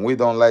 and we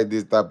don't like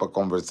this type of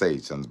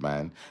conversations,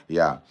 man.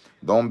 Yeah,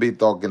 don't be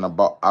talking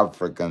about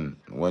African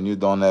when you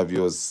don't have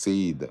your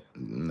seed.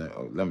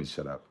 No, let me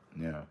shut up.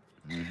 Yeah,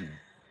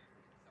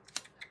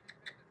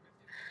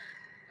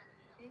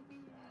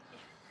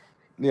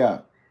 yeah.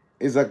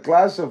 It's a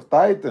clash of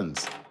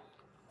titans.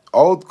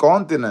 Old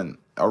continent.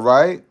 All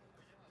right.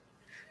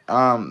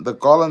 The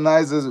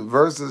colonizers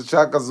versus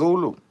Shaka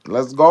Zulu.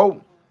 Let's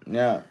go.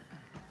 Yeah.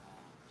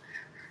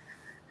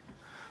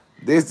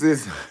 This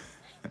is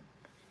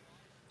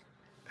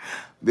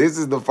this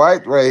is the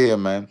fight right here,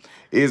 man.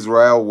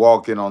 Israel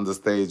walking on the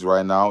stage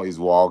right now. He's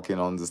walking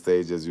on the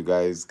stage, as you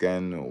guys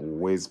can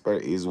whisper.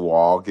 He's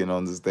walking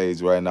on the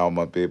stage right now,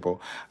 my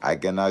people. I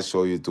cannot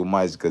show you too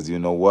much because you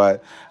know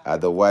what?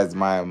 Otherwise,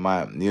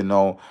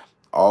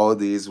 all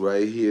this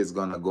right here is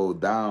gonna go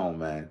down,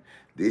 man.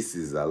 This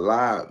is a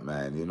lot,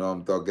 man. You know what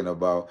I'm talking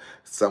about?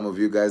 Some of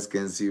you guys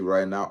can see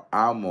right now,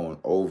 I'm on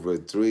over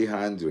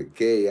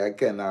 300K. I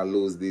cannot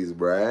lose this,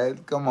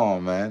 Brad. Come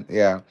on, man.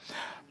 Yeah.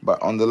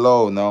 But on the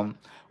low, no,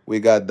 we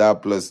got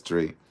that plus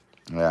three.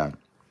 Yeah.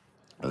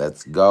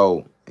 Let's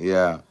go.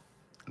 Yeah.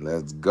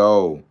 Let's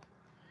go.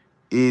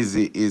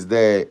 Easy is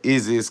there.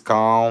 Easy is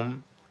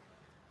calm.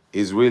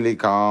 He's really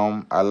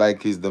calm. I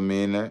like his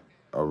demeanor.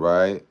 All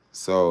right.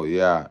 So,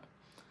 yeah.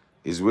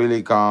 He's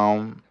really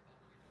calm.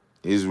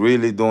 He's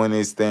really doing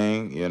his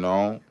thing,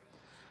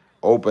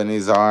 Open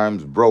his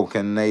arms,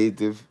 broken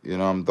native, you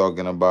know what I'm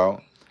talking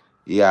about.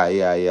 Yeah,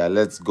 yeah, yeah.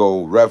 Let's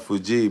go.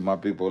 Refugee, my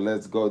people.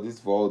 Let's go. This is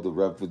for all the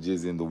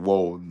refugees in the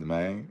world,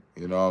 man.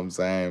 You know what I'm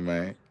saying,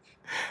 man?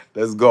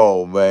 Let's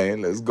go,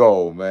 man. Let's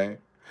go, man.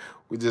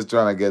 We're just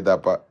trying to get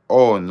that part.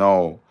 Oh,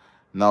 no.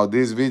 Now,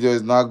 this video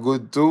is not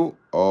good, too.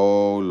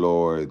 Oh,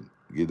 Lord.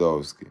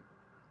 Gidowski.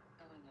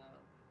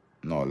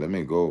 No, let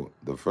me go.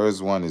 The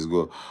first one is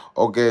good.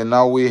 Okay,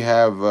 now we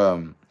have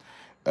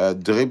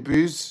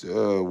Dricus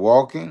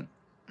walking.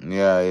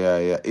 Yeah, yeah,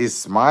 yeah. He's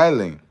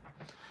smiling.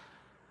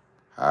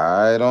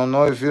 I don't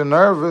know if you're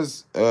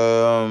nervous.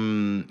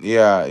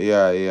 Yeah, yeah,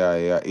 yeah,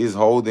 yeah. He's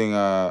holding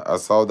a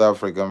South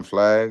African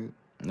flag.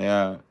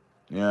 Yeah,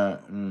 yeah,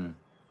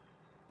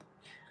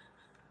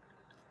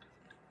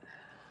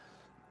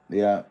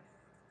 yeah.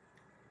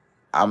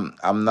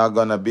 I'm not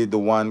gonna be the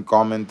one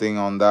commenting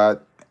on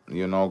that,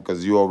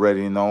 because you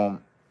already know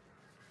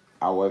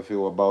how I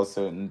feel about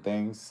certain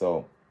things.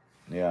 So,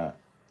 yeah,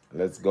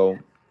 let's go.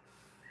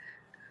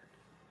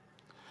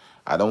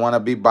 I don't want to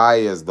be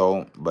biased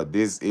though, but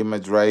this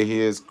image right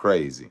here is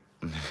crazy.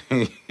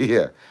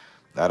 Yeah,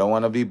 I don't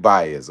want to be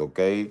biased,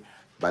 okay?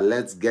 But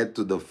let's get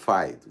to the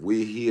fight.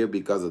 We're here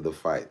because of the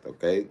fight,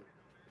 okay?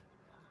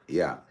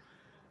 Yeah.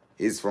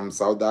 He's from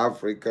South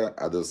Africa,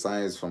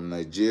 Adesanya is from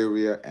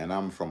Nigeria, and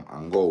I'm from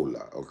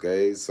Angola,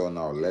 okay? So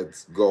now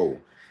let's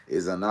go.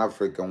 It's an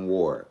African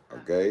war,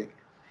 okay?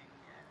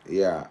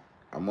 Yeah,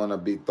 I'm gonna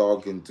be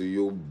talking to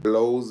you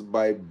blows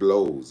by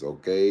blows,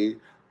 okay?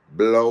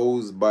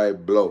 Blows by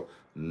blow.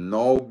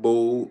 No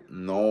bull,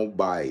 no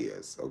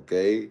bias,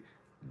 okay?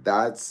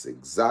 That's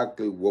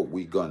exactly what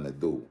we're gonna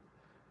do.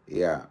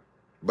 Yeah.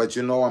 But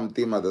I'm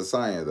Team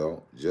Adesanya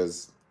though.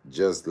 Just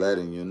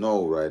letting you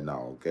know right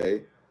now,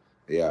 okay?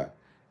 Yeah.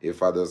 If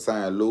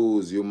Adesanya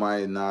lose, you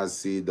might not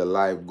see the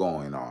live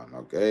going on,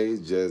 okay?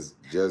 Just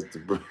to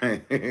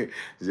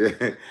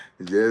just,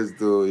 just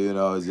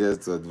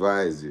to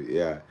advise you.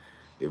 Yeah.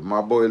 If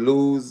my boy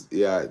lose,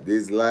 yeah,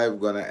 this live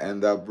gonna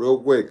end up real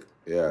quick.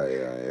 Yeah,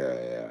 yeah, yeah,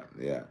 yeah,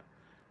 yeah,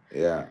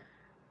 yeah.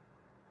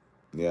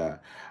 Yeah,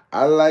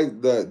 I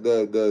like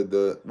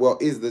the well.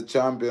 He's the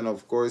champion,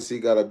 of course. He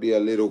gotta be a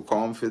little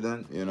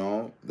confident,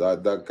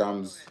 that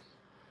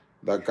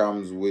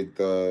comes with.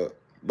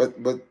 But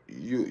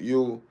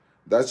you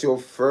that's your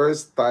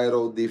first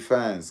title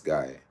defense,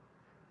 guy.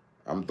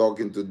 I'm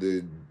talking to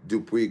the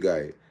Dupuis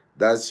guy.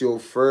 That's your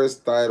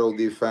first title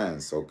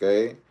defense,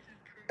 okay?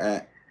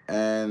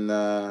 And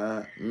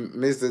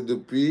Mr.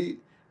 Dupuis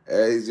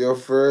is your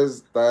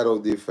first title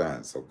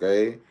defense,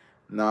 okay?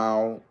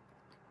 Now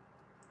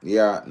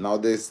Yeah, now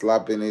they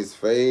slap in his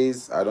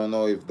face. I don't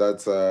know if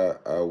that's a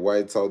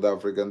white South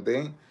African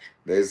thing.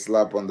 They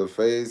slap on the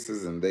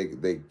faces and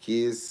they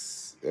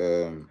kiss.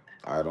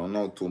 I don't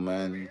know, two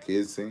men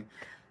kissing.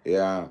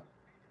 Yeah,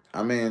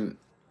 I mean,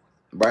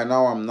 by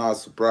now I'm not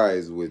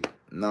surprised with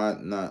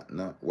not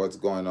what's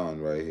going on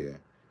right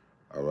here.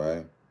 All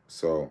right,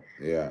 so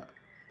yeah,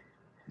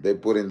 they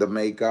put in the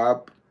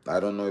makeup. I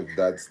don't know if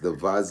that's the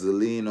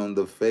Vaseline on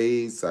the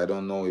face. I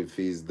don't know if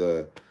he's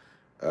the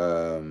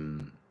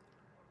um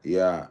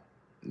yeah.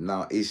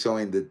 Now he's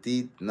showing the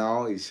teeth.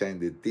 Now he's showing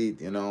the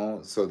teeth,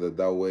 so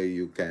that way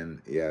you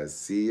can, yeah,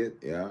 see it.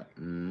 Yeah.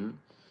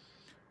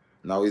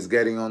 Now he's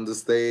getting on the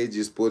stage.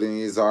 He's putting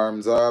his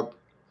arms up.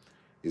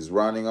 He's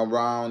running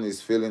around.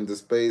 He's filling the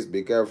space.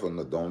 Be careful.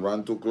 No, don't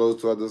run too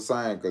close to other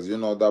sign, because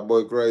that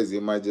boy crazy.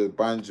 He might just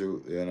punch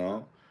you,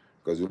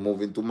 because you're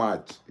moving too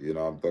much.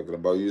 I'm talking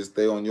about. You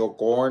stay on your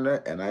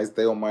corner and I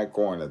stay on my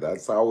corner.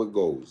 That's how it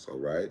goes, all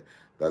right?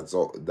 That's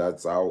all.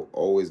 That's how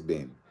always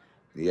been.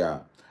 Yeah.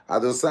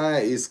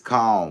 Adesanya is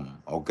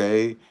calm,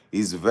 okay?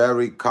 He's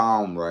very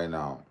calm right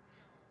now.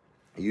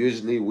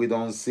 Usually we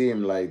don't see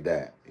him like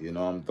that. You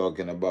know what I'm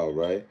talking about,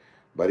 right?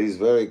 But he's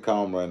very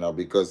calm right now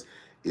because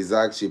he's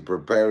actually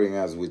preparing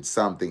us with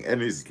something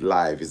and it's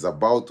live. It's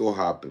about to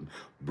happen.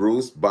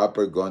 Bruce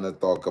Buffer gonna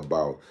talk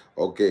about,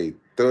 okay,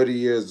 30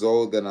 years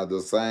old and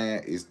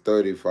Adesanya is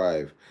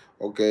 35.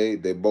 Okay,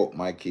 they both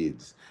my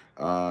kids.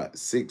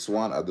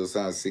 6'1",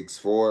 Adesanya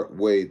 6'4",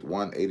 weight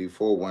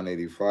 184,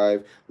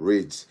 185,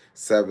 reach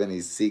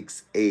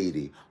 76,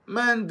 80.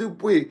 Man,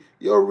 Dupuy,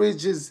 your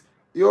reach is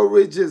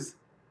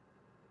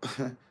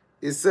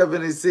is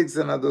 76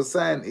 and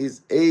Adesanya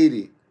is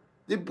 80.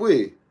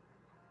 Dupuy,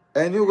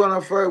 and you're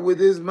gonna fight with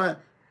this man?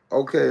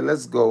 Okay,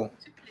 let's go.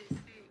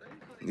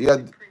 Yeah.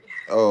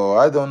 Oh,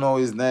 I don't know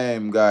his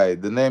name, guy.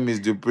 The name is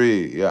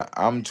Dupree. Yeah,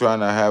 I'm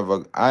trying to have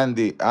a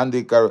Andy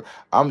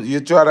you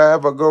try to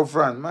have a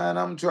girlfriend, man.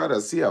 I'm trying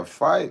to see a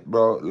fight,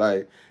 bro.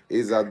 Like,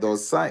 is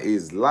Adesanya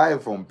is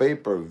live on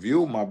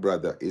pay-per-view, my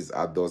brother. Is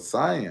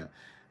Adesanya.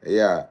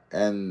 Yeah,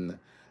 and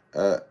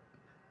uh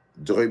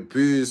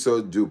Dricus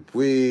or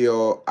Dupuis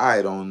or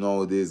I don't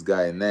know this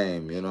guy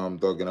name. You know what I'm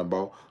talking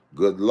about?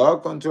 Good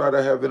luck on try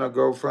to having a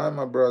girlfriend,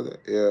 my brother.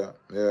 Yeah,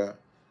 yeah.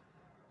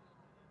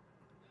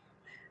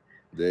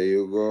 There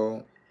you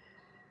go.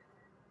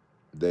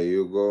 There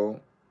you go.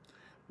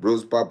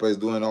 Bruce Papa is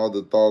doing all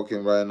the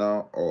talking right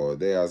now. Oh,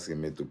 they asking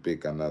me to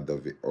pick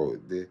another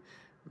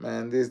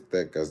man, this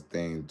Tekas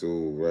thing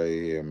too right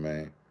here,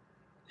 man.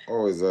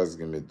 Always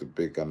asking me to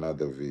pick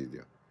another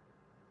video.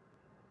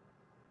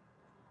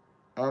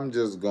 I'm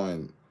just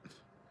going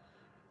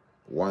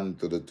 1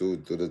 to the 2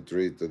 to the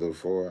 3 to the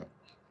 4.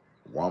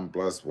 1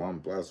 plus 1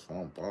 plus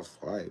 1 plus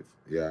 5.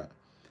 Yeah.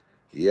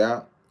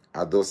 Yeah.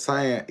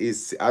 Adesanya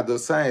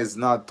is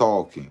not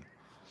talking.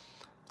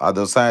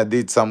 Adesanya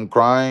did some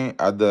crying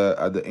at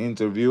the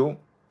interview.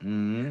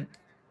 hmm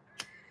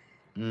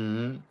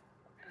hmm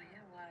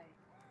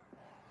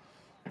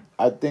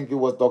I think he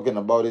was talking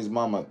about his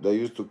mama that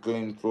used to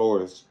clean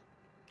floors.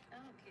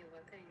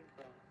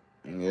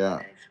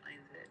 Yeah.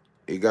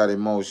 He got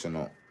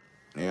emotional.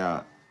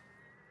 Yeah.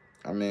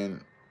 I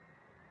mean,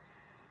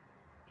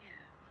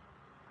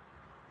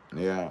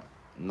 yeah.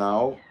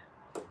 Now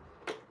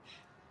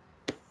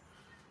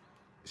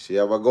she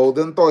have a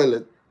golden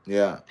toilet.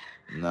 Yeah.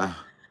 Now,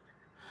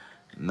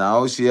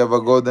 now she have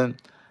a golden.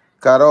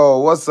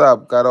 Carol, what's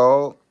up,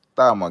 Carol?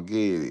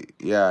 Tamagiri.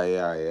 Yeah,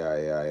 yeah, yeah,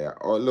 yeah, yeah.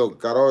 Oh,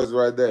 look, Carol is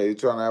right there. You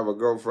trying to have a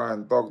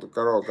girlfriend? Talk to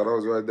Carol.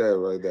 Carol's right there,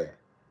 right there.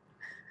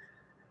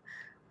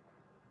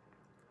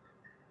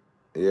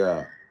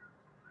 Yeah,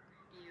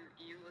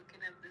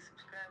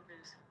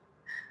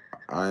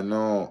 I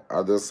know.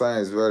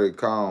 Adesanya is very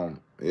calm.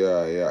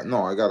 Yeah, yeah.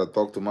 No, I gotta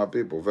talk to my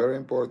people. Very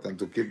important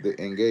to keep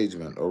the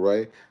engagement. All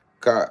right.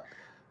 Ka-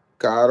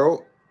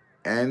 Carol,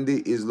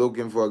 Andy is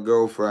looking for a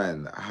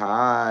girlfriend.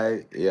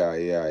 Hi. Yeah,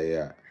 yeah,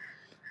 yeah.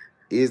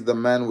 He's the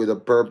man with the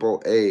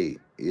purple A.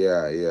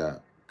 Yeah, yeah.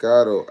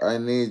 Caro, I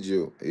need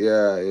you.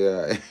 Yeah,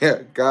 yeah,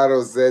 yeah.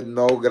 Caro said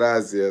no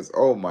gracias.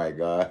 Oh my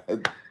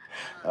God.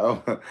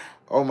 Oh,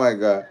 oh my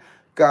God.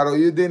 Caro,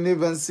 you didn't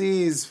even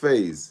see his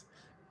face.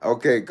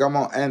 Okay, come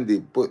on,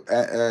 Andy.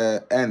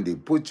 Andy,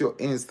 put your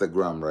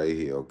Instagram right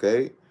here,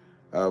 okay?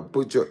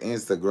 Put your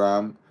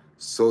Instagram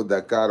so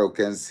that Caro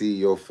can see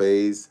your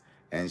face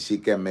and she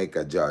can make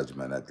a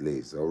judgment at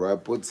least. All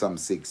right, put some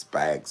 6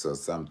 packs or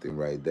something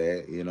right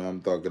there. You know what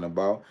I'm talking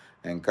about?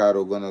 And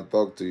Caro gonna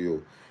talk to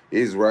you.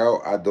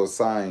 Israel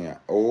Adesanya.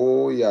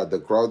 Oh yeah, the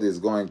crowd is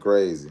going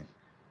crazy.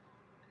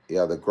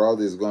 Yeah, the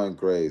crowd is going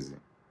crazy.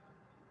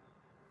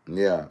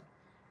 Yeah,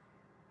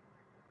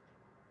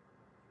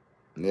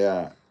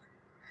 yeah,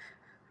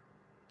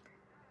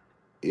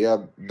 yeah.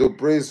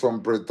 Dupree's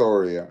from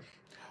Pretoria.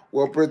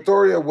 Well,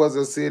 Pretoria was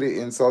a city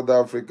in South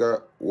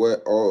Africa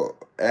where,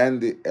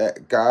 Andy,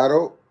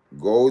 Caro,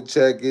 go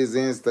check his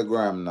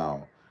Instagram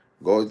now.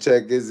 Go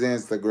check his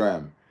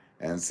Instagram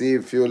and see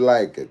if you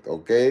like it,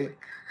 okay?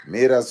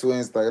 Mira su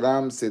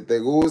Instagram. Si te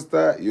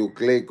gusta, you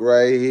click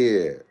right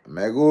here.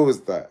 Me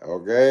gusta,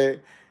 okay?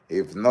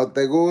 If no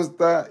te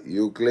gusta,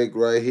 you click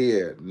right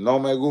here. No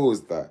me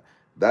gusta.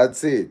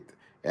 That's it.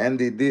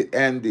 Andy,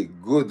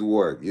 good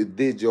work. You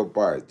did your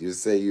part. You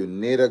say you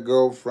need a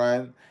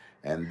girlfriend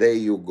and there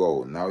you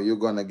go. Now you're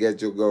gonna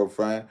get your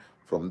girlfriend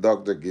from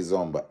Dr.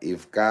 Kizomba.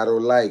 If Caro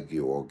like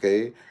you,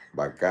 okay?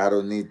 But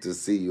Caro need to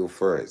see you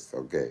first,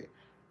 okay?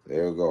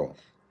 There you go.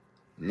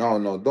 No,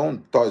 no,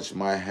 don't touch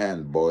my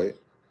hand, boy.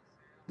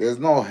 There's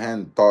no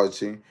hand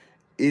touching.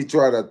 He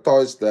try to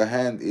touch the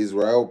hand,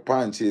 Israel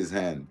punch his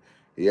hand.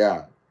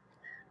 Yeah,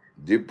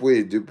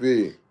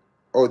 Dupuis.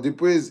 Oh,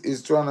 Dupuis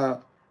is trying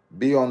to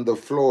be on the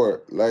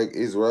floor like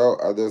Israel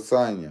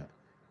Adesanya.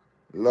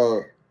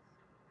 Look,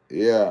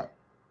 yeah.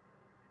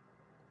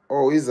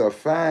 Oh, he's a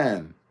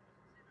fan.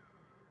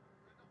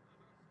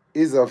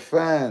 He's a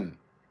fan.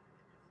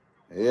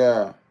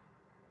 Yeah.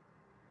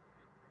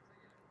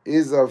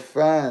 He's a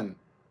fan.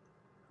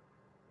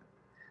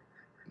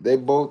 They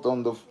both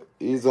on the.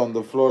 He's on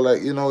the floor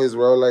like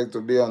Israel like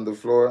to be on the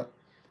floor.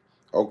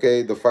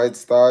 Okay, the fight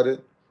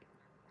started.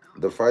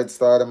 The fight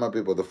started, my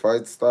people. The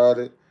fight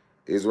started.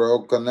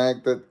 Israel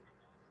connected.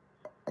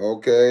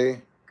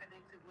 Okay.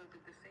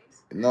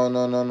 No,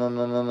 no, no, no,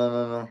 no, no, no,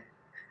 no, no.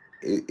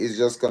 He's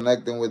just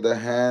connecting with the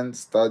hand.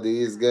 Study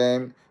his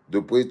game.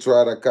 Dupuis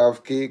tried a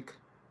calf kick.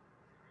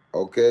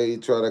 Okay, he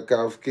tried a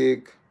calf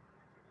kick.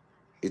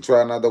 He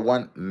tried another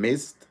one.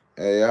 Missed.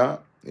 Yeah,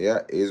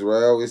 yeah.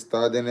 Israel is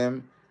studying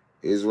him.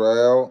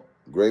 Israel,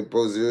 great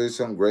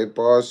position, great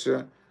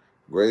posture.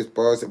 Great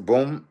posture.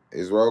 Boom.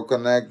 Israel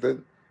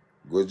connected.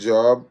 Good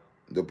job.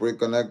 Dupuis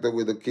connected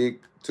with the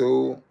kick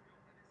too.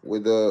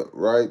 With the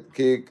right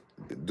kick.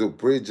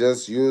 Dupuis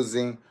just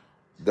using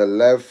the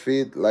left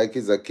feet like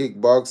he's a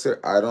kickboxer.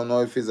 I don't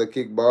know if he's a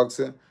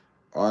kickboxer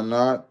or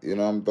not. You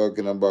know what I'm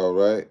talking about,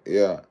 right?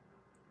 Yeah.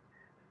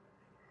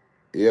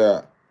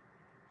 Yeah.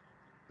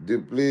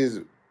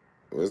 Dupuis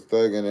was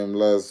tagging him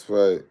last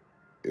fight.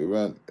 He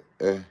went,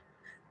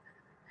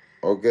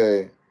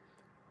 okay.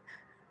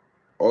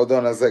 Hold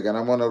on a second.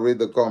 I'm going to read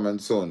the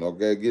comment soon.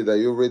 Okay, Gita,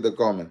 you read the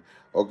comment.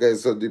 Okay,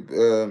 so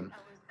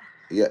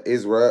yeah,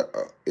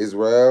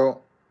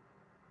 Israel.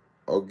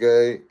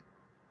 Okay,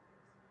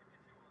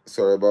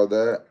 sorry about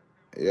that.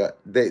 Yeah,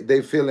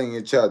 they feeling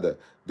each other.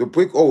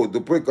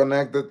 Dupuis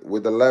connected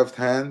with the left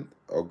hand.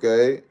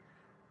 Okay,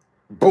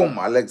 boom.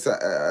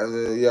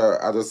 Yeah,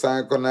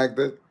 Adesanya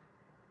connected.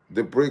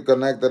 Dupuis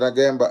connected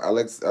again, but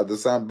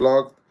Adesanya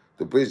blocked.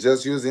 Dupuis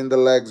just using the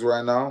legs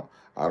right now.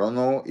 I don't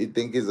know. He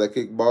think he's a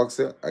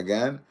kickboxer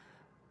again.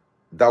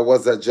 That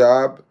was a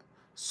jab.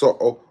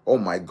 So, oh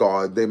my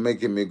God, they're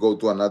making me go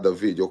to another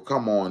video.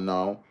 Come on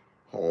now.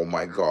 Oh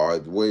my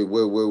God.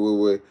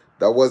 Wait.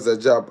 That was a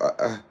jab.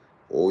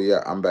 Oh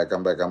yeah, I'm back.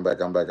 I'm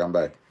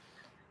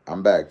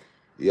back.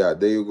 Yeah,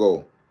 there you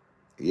go.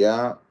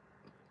 Yeah,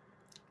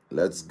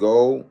 let's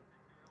go.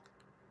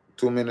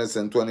 2 minutes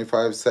and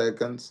 25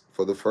 seconds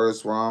for the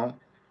first round.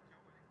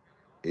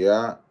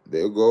 Yeah,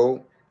 there you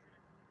go.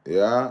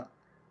 Yeah,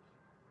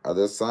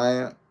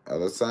 Adesanya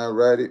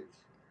ready.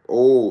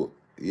 Oh,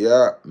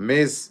 yeah.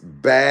 Miss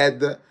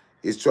Bad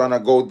is trying to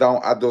go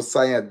down.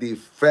 Adesanya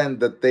defend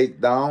the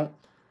takedown.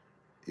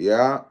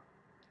 Yeah.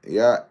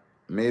 Yeah.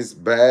 Miss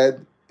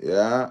Bad.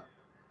 Yeah.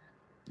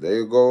 There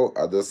you go.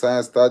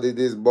 Adesanya studied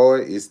this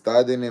boy. He's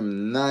studying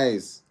him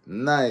nice.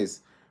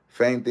 Nice.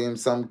 Feinting him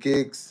some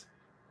kicks.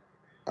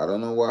 I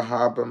don't know what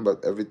happened,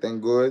 but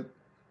everything good.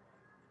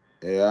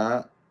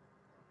 Yeah.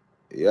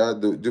 Yeah.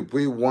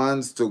 Dupuis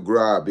wants to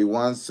grab. He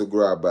wants to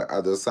grab, but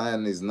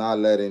Adesanya is not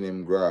letting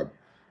him grab.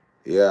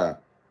 Yeah.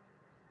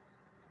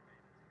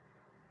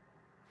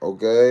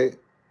 Okay.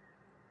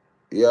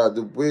 Yeah,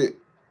 Dupuis.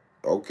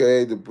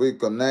 Okay, Dupuis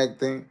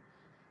connecting.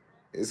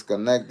 He's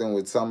connecting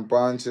with some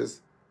punches.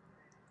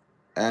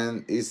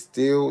 And he's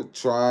still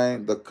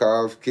trying the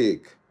calf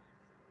kick.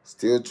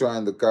 Still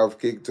trying the calf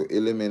kick to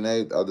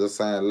eliminate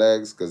Adesanya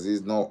legs because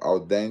he's know how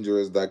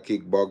dangerous that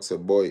kickboxer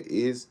boy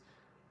is.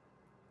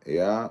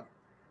 Yeah.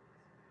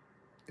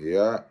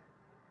 Yeah.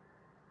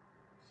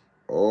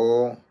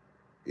 Oh.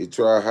 He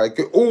tried high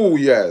kick. Oh,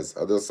 yes.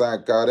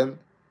 Adesanya caught him.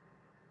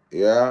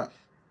 Yeah.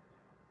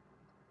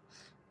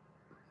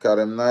 Caught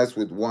him nice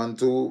with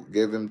 1-2.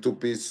 Gave him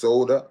two-piece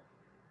soda.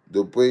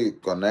 Dupuis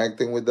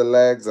connecting with the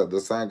legs.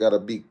 Adesanya got to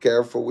be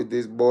careful with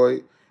this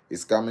boy.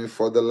 He's coming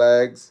for the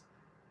legs.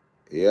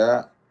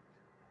 Yeah.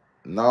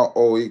 Now,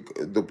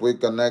 Dupuis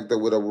connected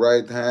with a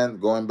right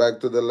hand. Going back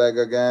to the leg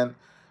again.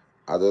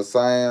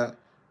 Adesanya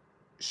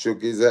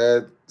shook his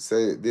head.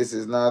 Say, this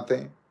is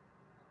nothing.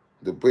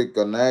 Dupuis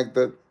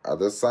connected.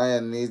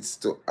 Adesanya needs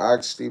to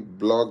actually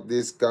block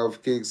these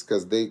calf kicks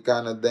because they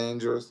kind of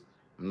dangerous.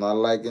 I'm not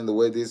liking the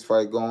way this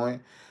fight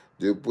going.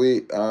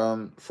 Dupuis,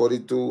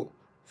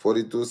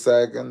 42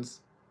 seconds.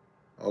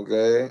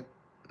 Okay.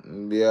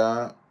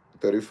 Yeah.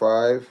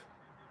 35.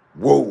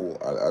 Whoa.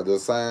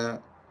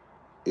 Adesanya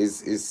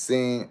is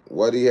seeing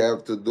what he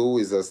have to do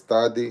is a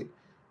study.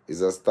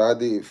 Is a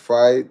study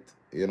fight.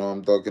 You know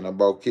I'm talking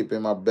about. Keep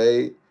him at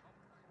bay.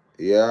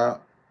 Yeah.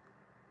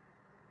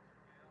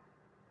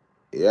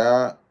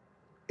 Yeah.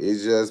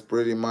 It's just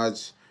pretty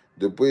much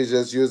Dupuis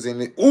just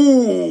using it.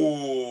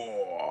 Ooh.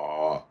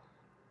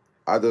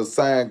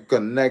 Adesanya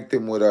connect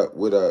him with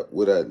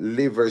a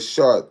liver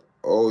shot.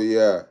 Oh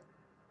yeah.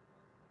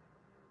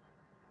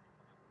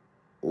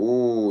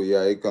 Ooh,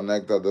 yeah, he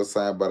connected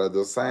Adesanya, but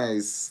Adesanya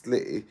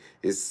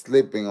is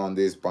slipping on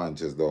these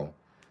punches though.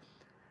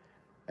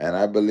 And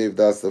I believe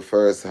that's the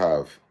first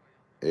half.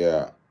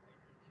 Yeah.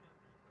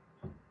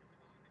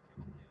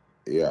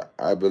 Yeah,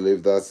 I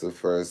believe that's the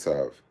first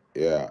half.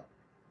 Yeah.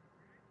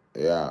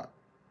 Yeah.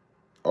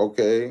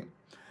 Okay.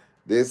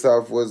 This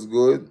half was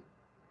good.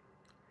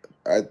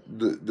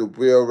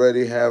 Dupree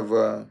already have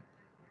a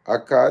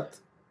cut.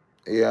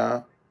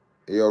 Yeah,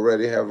 he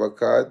already have a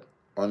cut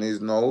on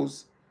his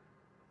nose.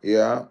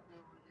 Yeah,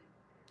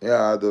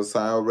 yeah.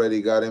 Adesanya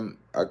already got him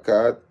a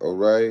cut. All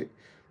right.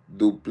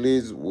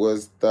 Duplessis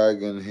was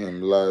tagging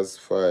him last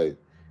fight.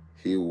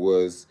 He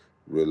was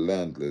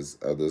relentless.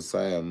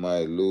 Adesanya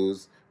might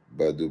lose,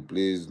 but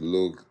Duplessis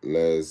looked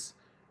less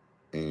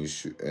in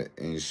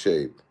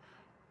shape.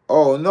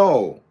 Oh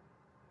no,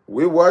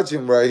 we're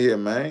watching right here,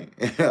 man.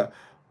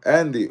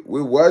 Andy,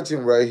 we're watching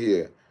right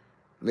here.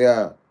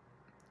 Yeah,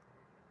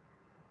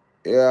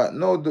 yeah.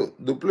 No,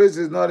 Duplessis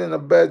is not in a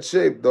bad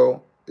shape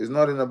though. He's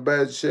not in a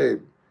bad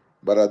shape,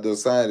 but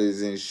Adesanya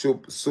is in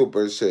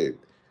super shape,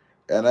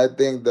 and I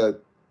think that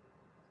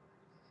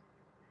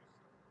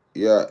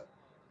yeah,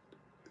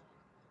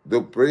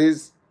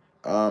 Duplessis,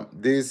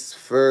 this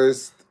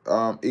first,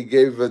 he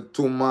gave it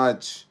too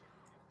much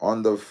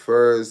on the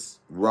first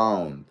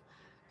round.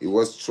 He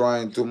was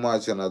trying too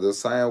much, and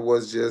Adesanya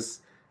was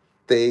just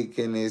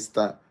taking his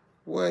time.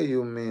 What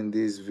you mean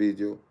this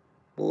video?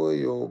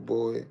 Boy, oh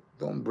boy,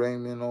 don't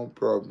bring me no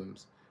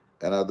problems.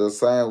 And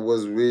Adesanya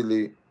was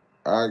really,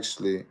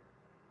 actually,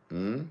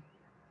 hmm?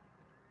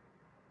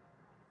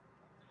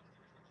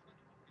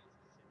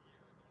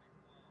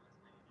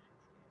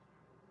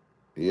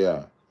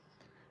 Yeah.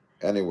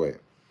 Anyway,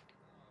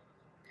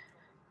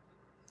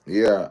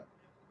 yeah.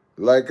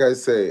 Like I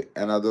say,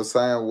 and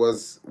Adesanya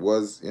was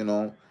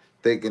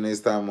taking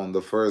his time on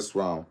the first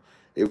round.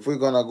 If we're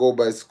gonna go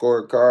by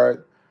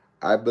scorecard,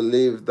 I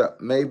believe that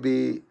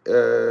maybe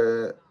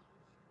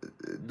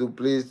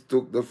Duplessis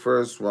took the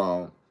first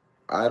round.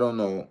 I don't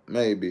know,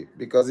 maybe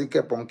because he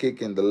kept on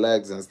kicking the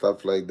legs and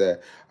stuff like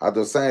that.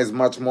 Adesanya is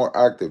much more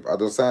active.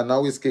 Adesanya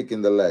now he's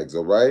kicking the legs.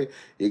 All right,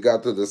 he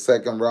got to the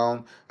second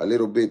round a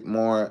little bit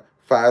more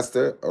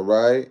faster. All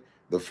right,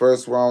 the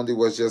first round he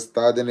was just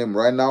starting him.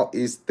 Right now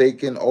he's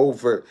taking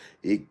over.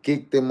 He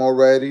kicked him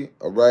already.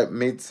 All right,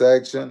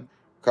 midsection.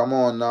 Come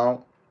on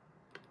now.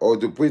 Or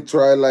Dupree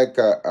try like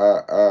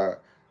a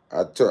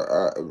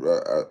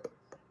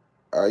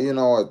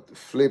a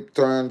flip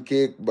turn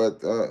kick,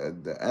 but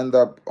end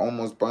up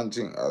almost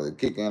punching,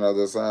 kicking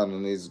other side,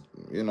 and he's,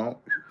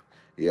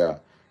 yeah.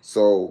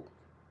 So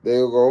there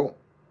you go.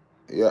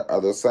 Yeah,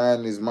 other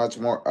side is much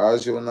more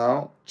agile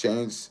now.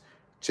 Change.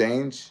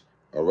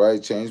 All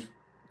right, change.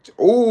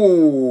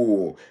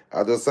 Ooh,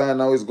 other side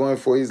now is going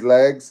for his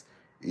legs.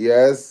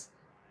 Yes.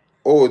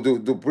 Oh,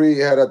 Dupree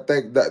had a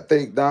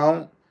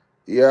takedown.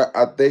 Yeah,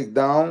 a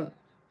takedown.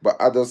 But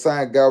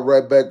Adesanya got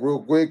right back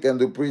real quick, and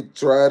Dupree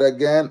tried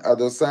again.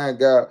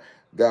 Adesanya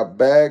got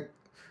back.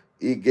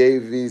 He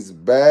gave his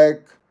back,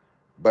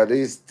 but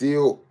he's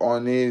still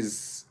on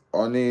his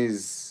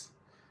waist.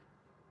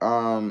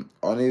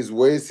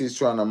 He's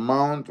trying to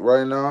mount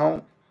right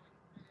now.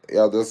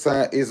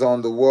 Adesanya is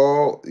on the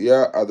wall.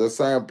 Yeah,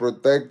 Adesanya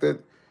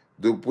protected.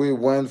 Dupree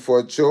went for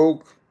a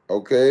choke.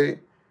 Okay.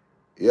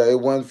 Yeah, he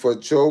went for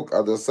choke.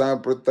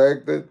 Adesanya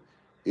protected.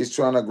 He's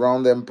trying to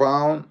ground and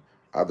pound.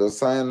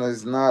 Adesanya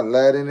is not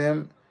letting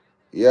him.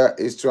 Yeah,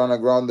 he's trying to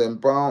ground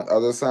and pound.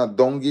 Adesanya,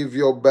 don't give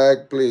your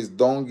back, please.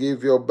 Don't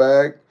give your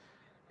back.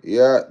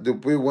 Yeah,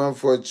 Dupree went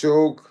for a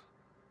choke.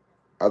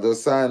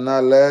 Adesanya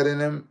not letting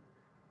him.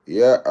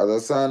 Yeah,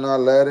 Adesanya not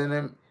letting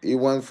him. He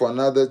went for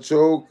another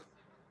choke.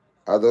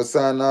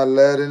 Adesanya not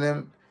letting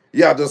him.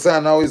 Yeah,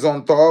 Adesanya now is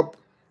on top.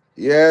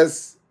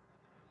 Yes.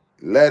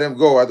 Let him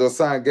go.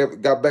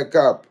 Adesanya got back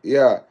up.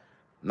 Yeah.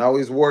 Now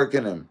he's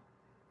working him.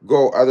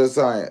 Go,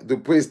 Adesanya.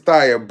 Dupree's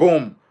tired.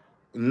 Boom.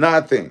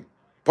 Nothing.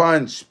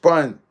 Punch.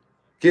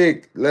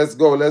 Kick. Let's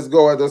go,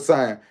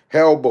 Adesanya.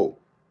 Elbow.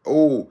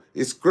 Oh,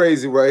 it's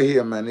crazy right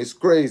here, man. It's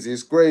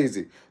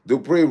crazy.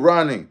 Dupree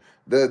running.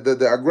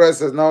 The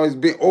aggressor now is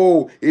being.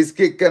 Oh, his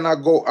kick cannot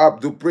go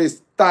up.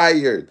 Dupree's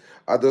tired.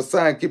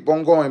 Adesanya, keep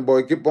on going,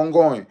 boy. Keep on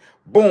going.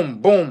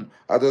 Boom.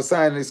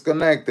 Adesanya is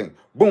connecting.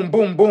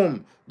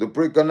 Boom.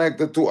 Dupree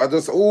connected to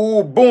Adesanya.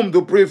 Oh, boom.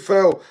 Dupree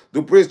fell.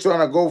 Dupree's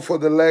trying to go for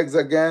the legs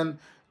again.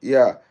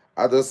 Yeah.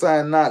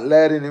 Adesanya not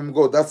letting him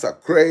go. That's a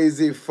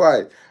crazy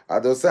fight.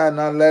 Adesanya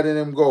not letting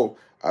him go.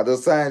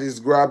 Adesanya is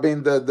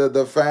grabbing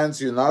the fans.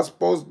 You're not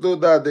supposed to do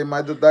that. They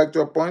might deduct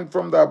your point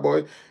from that,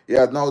 boy.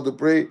 Yeah, no,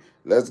 Dupree,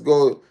 let's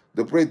go.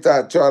 Dupree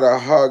try to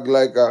hug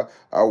like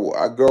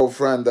a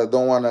girlfriend that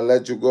don't want to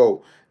let you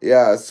go.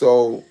 Yeah,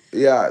 so,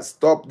 yeah,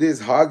 stop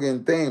this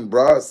hugging thing,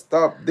 bro.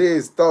 Stop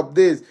this.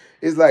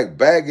 It's like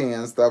begging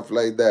and stuff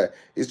like that.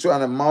 He's trying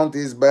to mount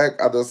his back.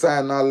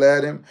 Adesanya not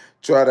let him.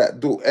 Try to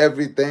do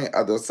everything.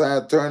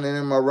 Adesanya turning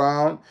him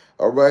around.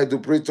 All right,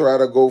 Dupree try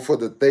to go for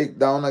the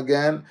takedown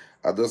again.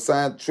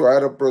 Adesanya try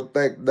to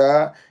protect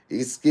that.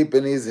 He's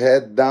keeping his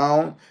head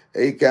down.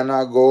 He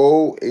cannot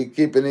go. He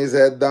keeping his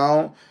head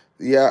down.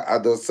 Yeah,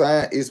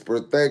 Adesanya is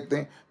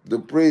protecting.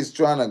 Dupree is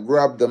trying to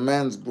grab the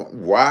man's.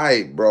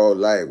 Why, bro?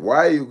 Like,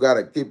 why you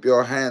gotta keep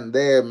your hand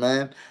there,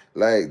 man?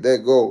 Like, there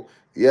go.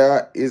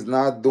 Yeah, he's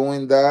not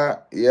doing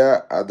that.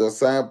 Yeah,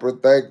 Adesanya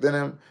protecting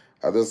him.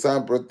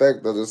 Adesanya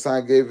protect.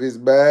 Adesanya gave his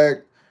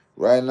back.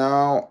 Right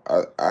now,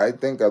 I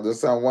think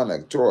Adesanya want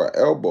to throw an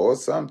elbow or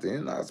something.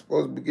 You're not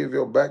supposed to give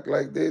your back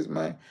like this,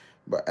 man.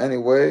 But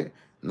anyway,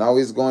 now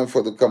he's going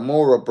for the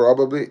Kimura,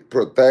 probably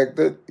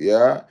protected.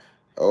 Yeah.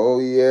 Oh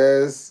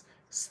yes,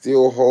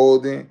 still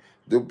holding.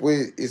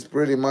 Dupuis is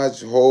pretty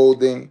much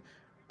holding.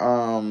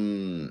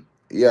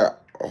 Yeah,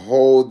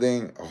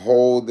 holding.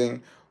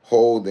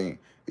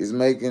 He's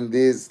making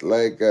this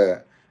like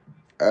a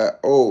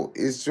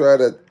he's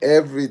tried at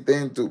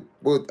everything to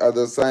put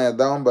Adesanya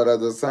down, but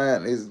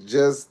Adesanya is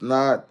just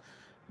not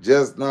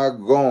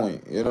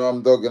going. You know what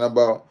I'm talking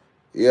about?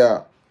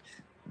 Yeah,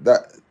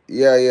 yeah.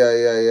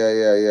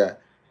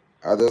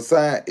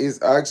 Adesanya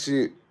is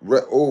actually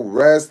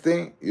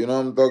resting. You know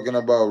what I'm talking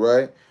about,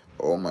 right?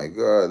 Oh my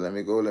God! Let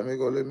me go.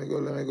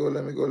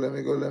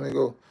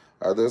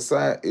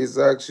 Adesanya is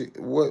actually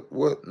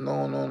what?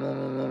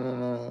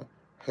 No.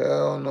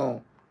 Hell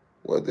no!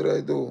 What did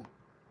I do?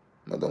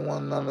 I don't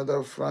want none of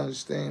that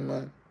French thing,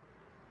 man.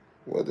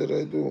 What did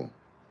I do?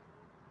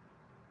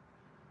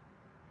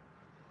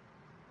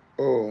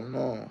 Oh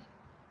no.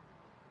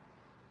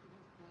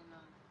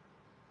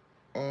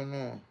 Oh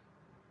no.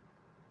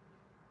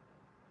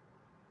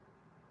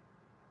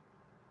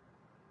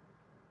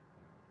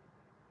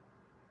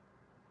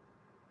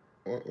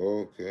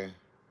 Okay.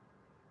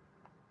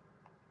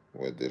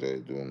 What did I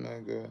do, my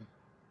God?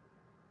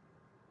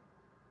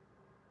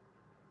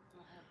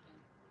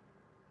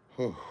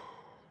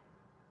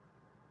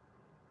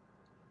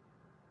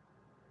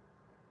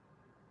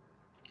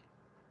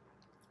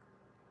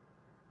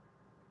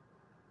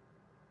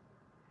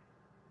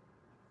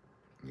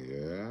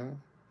 Yeah.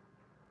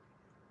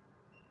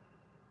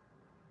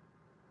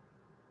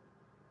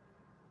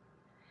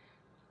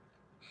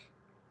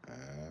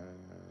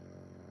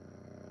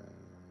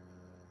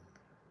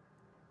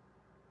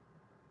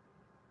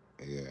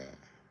 Yeah.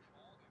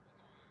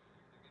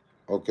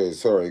 Okay,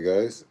 sorry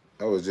guys.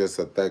 That was just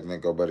a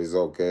technical, but it's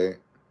okay.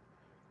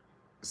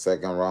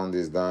 Second round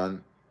is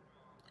done.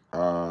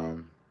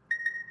 Um,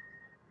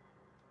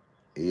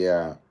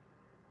 yeah,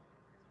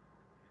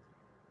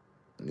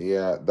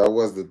 yeah. That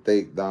was the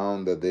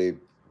takedown that they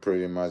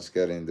pretty much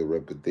got in the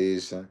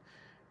repetition,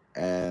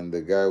 and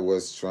the guy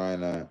was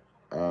trying to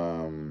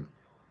um.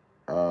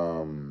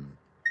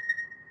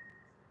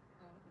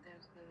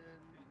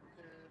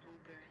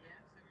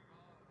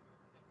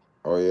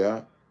 Oh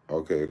yeah.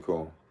 Okay,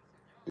 cool.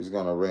 He's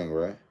gonna ring,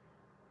 right?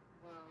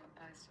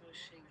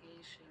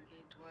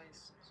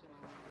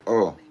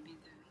 Oh,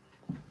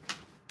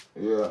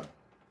 yeah.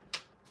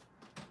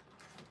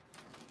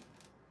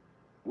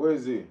 Where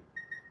is he?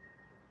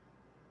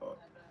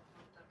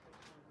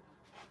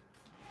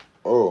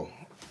 Oh,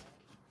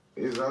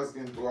 he's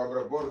asking to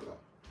abra porta.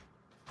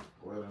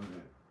 Wait a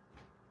minute.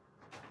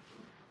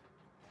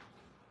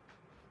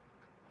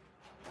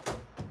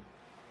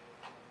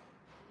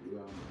 Yeah.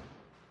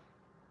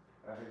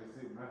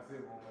 Merci,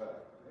 mon gars.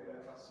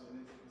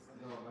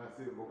 Non,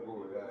 merci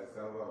beaucoup.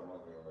 Ça va, mon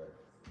gars.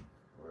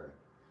 Ouais.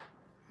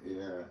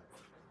 Yeah.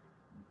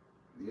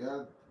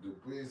 Yeah,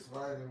 Dupree is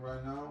fighting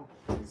right now.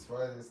 He's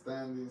fighting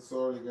standing.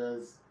 Sorry,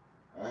 guys.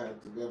 I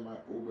had to get my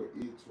Uber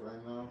Eats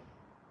right now.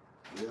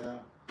 Yeah.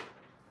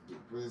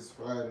 Dupree is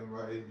fighting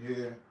right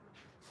here.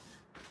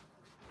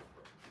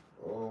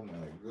 Oh,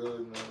 my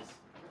goodness.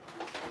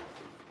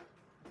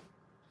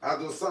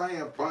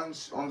 Adesanya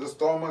punch on the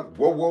stomach.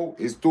 Whoa.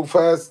 It's too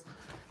fast.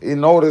 He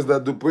noticed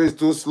that Dupree is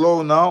too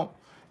slow now.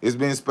 He's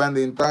been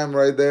spending time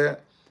right there.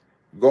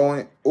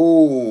 Going,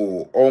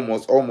 ooh,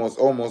 almost.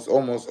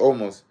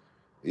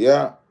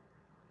 Yeah.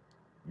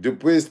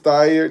 Dupree is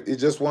tired. He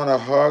just want to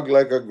hug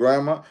like a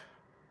grandma.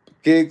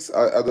 Kicks.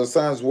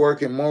 Adesanya's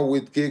working more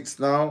with kicks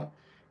now.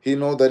 He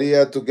know that he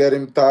had to get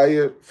him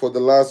tired for the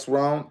last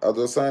round.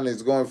 Adesanya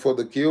is going for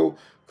the kill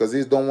because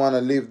he don't want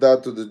to leave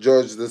that to the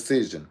judge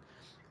decision.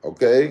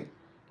 Okay,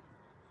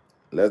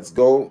 let's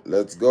go.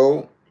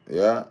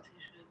 Yeah,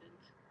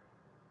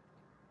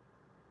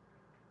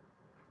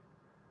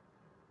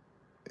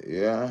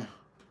 yeah.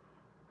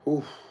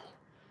 Whew.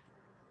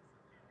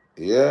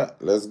 Yeah,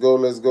 let's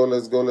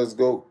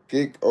go.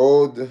 Kick.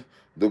 Oh,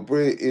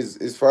 Dupree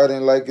is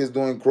fighting like he's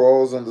doing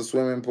crawls on the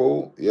swimming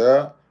pool.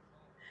 Yeah,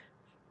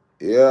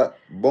 yeah.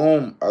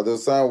 Boom.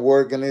 Adesanya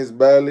working his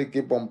belly.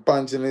 Keep on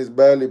punching his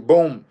belly.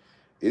 Boom.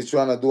 He's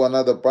trying to do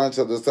another punch.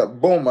 Adesanya.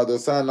 Boom.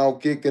 Adesanya now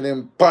kicking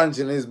him,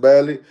 punching his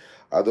belly.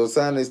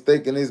 Adesanya is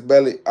taking his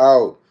belly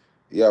out.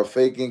 Yeah,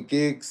 faking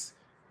kicks,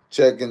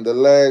 checking the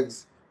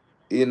legs.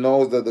 He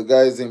knows that the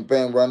guy is in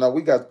pain right now.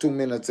 We got 2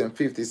 minutes and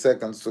 50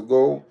 seconds to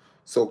go.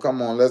 So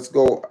come on, let's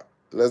go.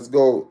 Let's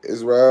go,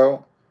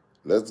 Israel.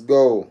 Let's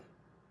go.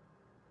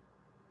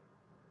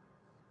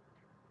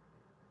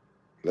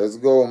 Let's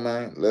go,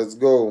 man. Let's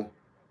go.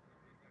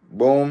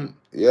 Boom.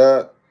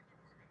 Yeah.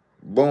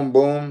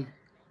 Boom.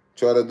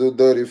 Try to do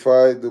dirty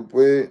fight.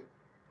 Dupuy.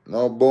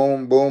 No,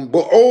 boom.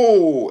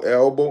 Oh,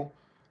 elbow.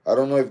 I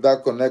don't know if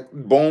that connect.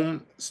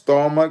 Boom.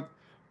 Stomach.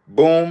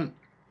 Boom.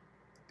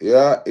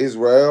 Yeah.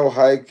 Israel.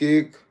 High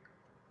kick.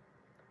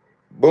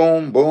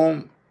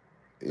 Boom.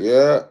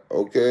 Yeah.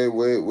 Okay.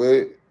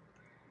 Wait.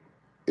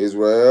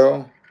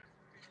 Israel.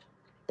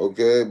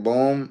 Okay,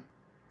 boom.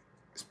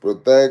 It's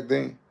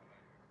protecting.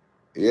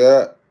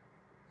 Yeah.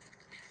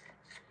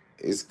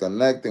 It's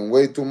connecting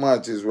way too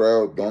much,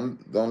 Israel.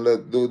 Don't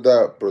let do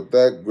that.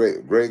 Protect.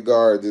 Great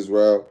guard,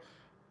 Israel.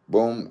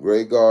 Boom.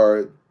 Great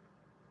guard.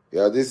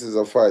 Yeah, this is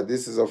a fight.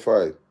 This is a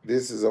fight.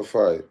 This is a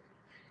fight.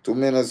 2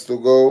 minutes to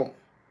go.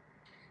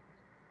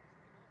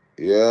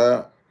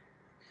 Yeah.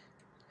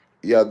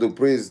 Yeah,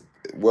 Dupree's,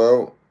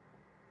 well,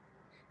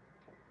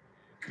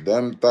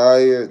 them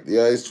tired.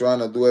 Yeah, he's trying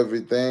to do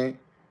everything.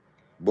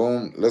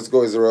 Boom. Let's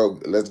go, Israel.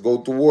 Let's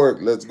go to work.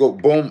 Let's go.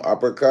 Boom.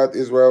 Uppercut,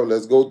 Israel.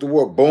 Let's go to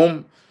work.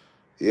 Boom.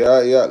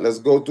 Yeah, yeah. Let's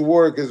go to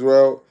work,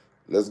 Israel.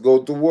 Let's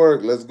go to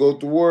work. Let's go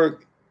to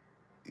work.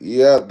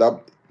 Yeah,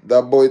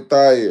 that boy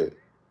tired.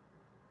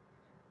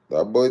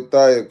 That boy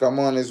tired. Come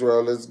on,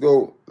 Israel. Let's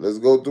go. Let's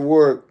go to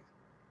work.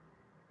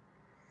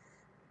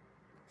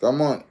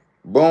 Come on.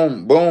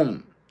 Boom,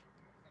 boom.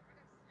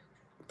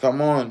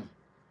 Come on.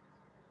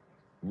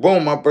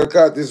 Boom,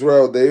 uppercut,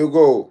 Israel. There you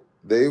go.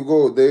 There you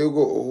go. There you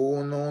go.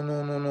 Oh, no,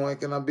 no, no, no. I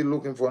cannot be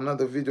looking for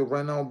another video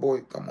right now,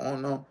 boy. Come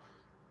on now.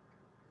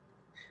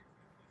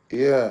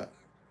 Yeah.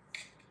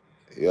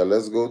 Yeah,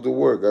 let's go to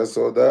work. I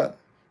saw that.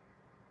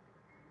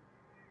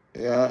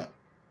 Yeah.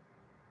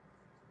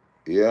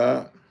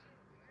 Yeah.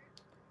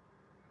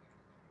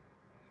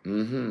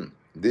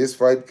 This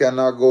fight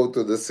cannot go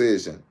to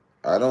decision.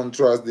 I don't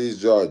trust these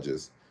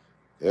judges.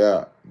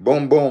 Yeah.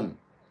 Boom, boom.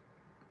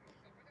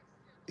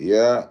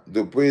 Yeah.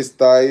 Dupree's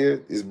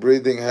tired. He's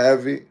breathing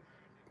heavy.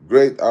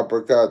 Great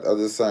uppercut,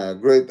 Adesanya.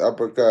 Great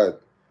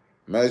uppercut.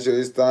 Measure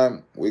his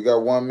time. We got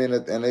 1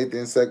 minute and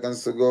 18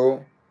 seconds to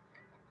go.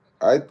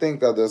 I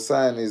think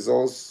Adesanya is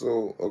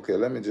also okay.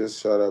 Let me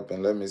just shut up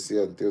and let me see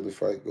until the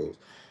fight goes.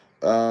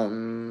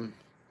 Boom,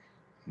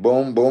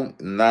 boom.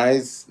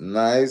 Nice,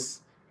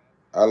 nice.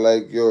 I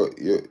like your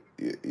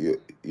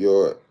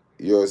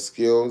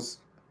skills.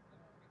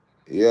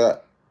 Yeah,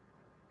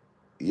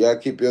 yeah.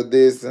 Keep your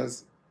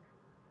distance.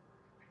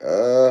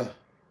 Uh,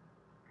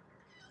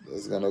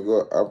 that's gonna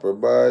go upper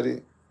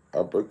body,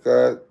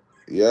 uppercut.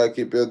 Yeah,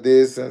 keep your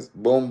distance.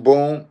 Boom,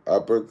 boom.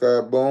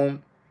 Uppercut,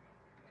 boom.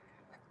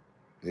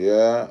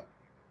 Yeah,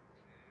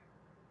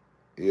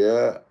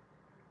 yeah.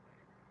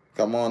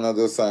 Come on,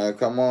 Adesanya.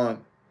 Come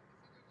on.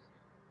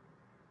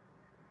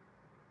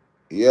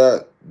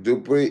 Yeah,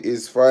 Dupree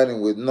is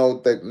fighting with no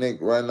technique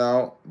right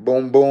now.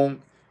 Boom,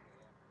 boom.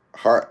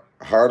 Heart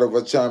of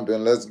a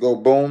champion. Let's go.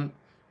 Boom.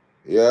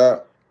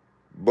 Yeah.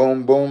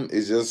 Boom, boom.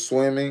 It's just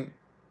swimming.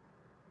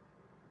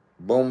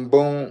 Boom,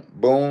 boom,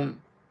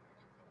 boom.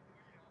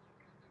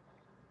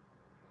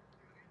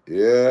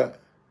 Yeah.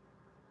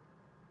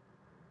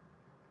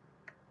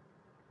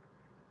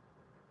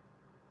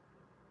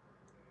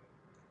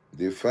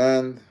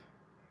 Defend.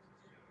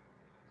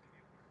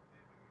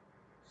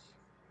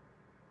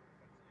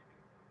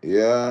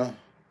 Yeah.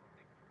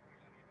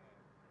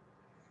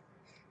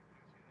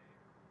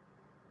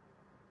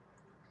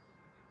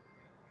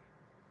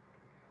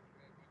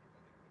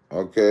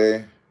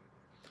 Okay.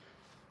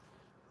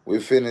 We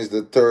finished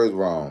the third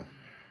round.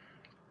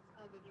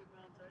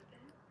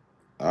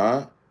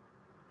 Huh?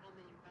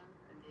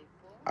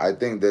 I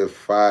think they're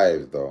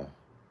 5 though.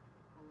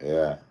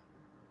 Yeah.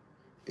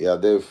 Yeah,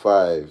 they're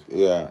 5.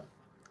 Yeah.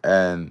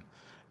 And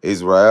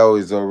Israel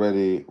is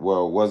already,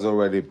 well, was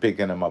already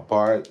picking them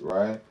apart,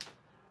 right?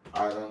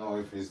 I don't know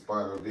if it's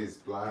part of his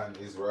plan.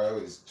 Israel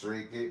is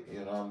tricky, you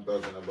know what I'm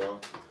talking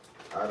about.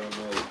 I don't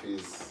know if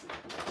he's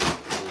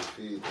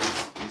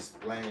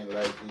playing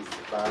like he's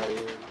tired,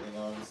 you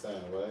know what I'm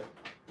saying, right?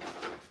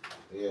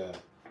 Yeah.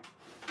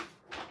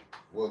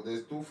 Well,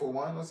 there's 2 for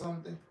 1 or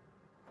something?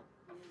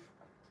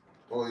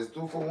 Oh, it's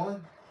 2 for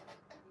 1?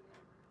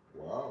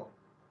 Wow.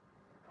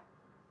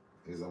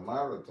 It's a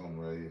marathon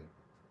right here.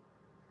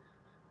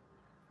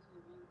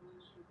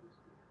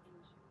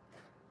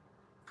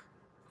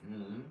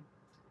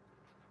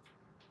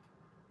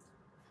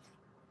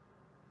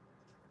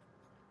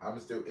 I'm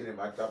still eating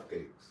my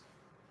cupcakes.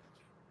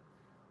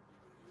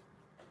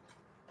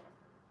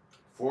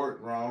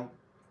 4th round.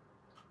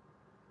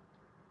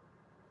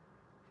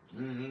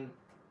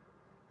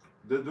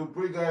 The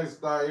Dupree guy is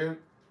tired.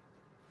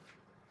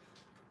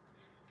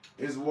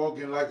 He's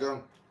walking like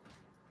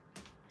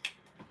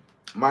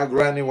my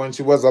granny when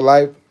she was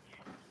alive.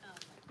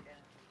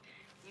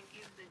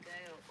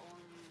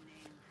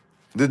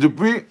 The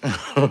Dupree?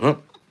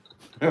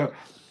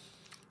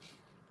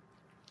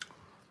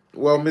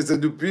 Well, Mr.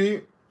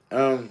 Dupree,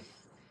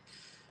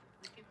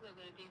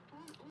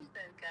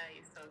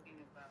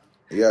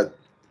 yeah,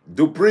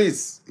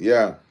 Dupree's,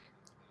 yeah.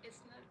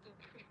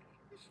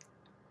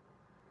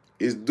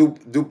 It's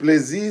Du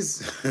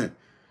Plessis.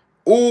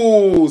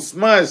 Ooh,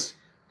 smash.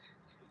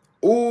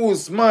 Ooh,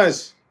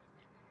 smash.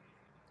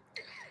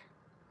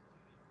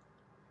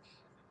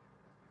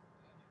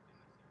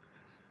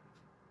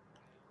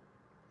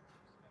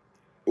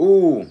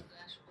 Ooh.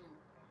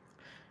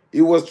 He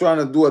was trying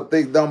to do a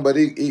takedown, but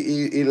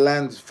he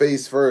lands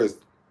face first.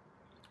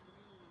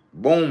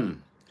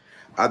 Boom.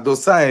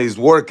 Adesanya is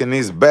working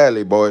his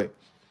belly, boy.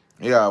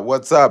 Yeah,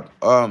 what's up?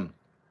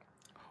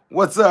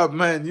 What's up,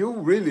 man? You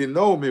really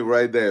know me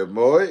right there,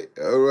 boy.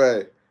 All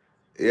right.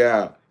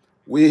 Yeah.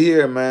 We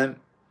here, man.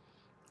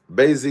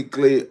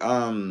 Basically,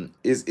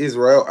 it's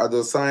Israel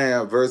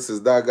Adesanya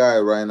versus that guy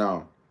right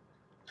now.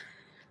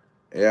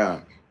 Yeah.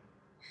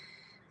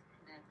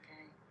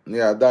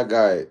 Yeah, that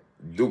guy.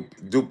 Du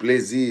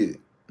Plessis.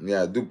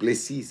 Yeah, Du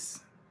Plessis.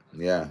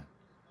 Yeah.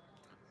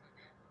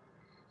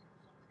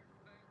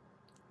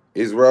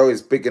 Israel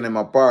is picking him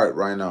apart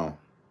right now.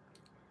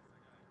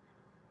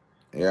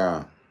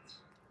 Yeah.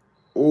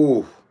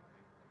 Ooh.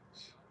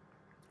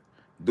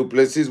 Du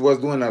Plessis was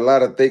doing a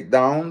lot of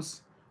takedowns,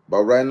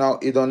 but right now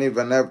he don't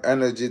even have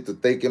energy to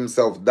take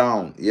himself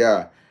down.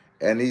 Yeah,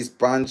 and he's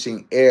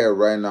punching air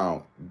right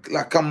now.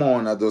 Like, come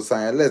on,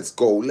 Adesanya, let's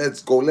go,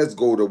 let's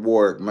go to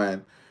work,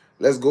 man.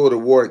 Let's go to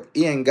work.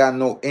 He ain't got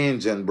no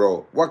engine,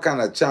 bro. What kind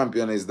of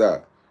champion is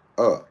that?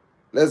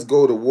 Let's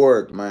go to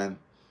work, man.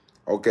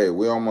 Okay,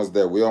 we almost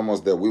there. We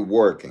almost there. We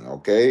working.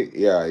 Okay.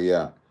 Yeah,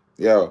 yeah.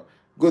 Yo,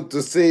 good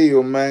to see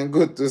you, man.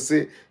 Good to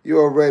see you.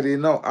 Already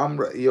know. I'm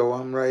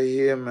right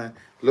here, man.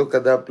 Look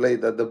at that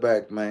plate at the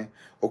back, man.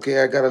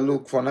 Okay, I gotta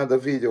look for another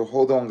video.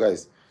 Hold on,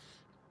 guys.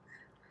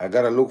 I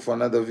gotta look for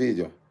another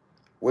video.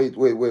 Wait.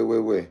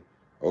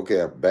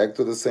 Okay, back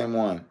to the same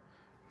one.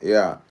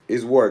 Yeah,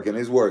 it's working,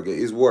 it's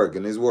working, it's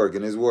working, it's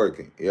working, it's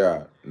working.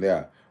 Yeah,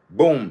 yeah.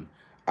 Boom.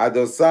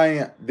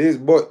 Adesanya, this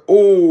boy,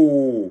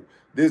 oh,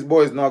 this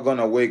boy is not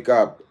gonna wake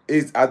up.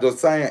 It's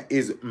Adesanya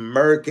is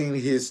murking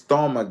his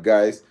stomach,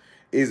 guys.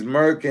 He's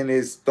murking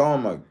his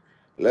stomach.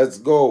 Let's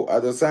go.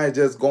 Adesanya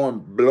just going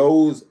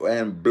blows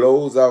and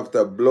blows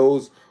after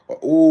blows.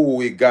 Oh,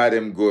 he got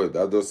him good,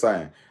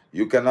 Adesanya.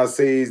 You cannot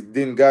say he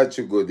didn't got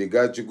you good. He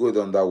got you good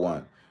on that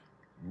one.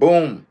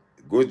 Boom.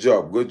 Good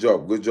job. Good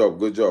job. Good job.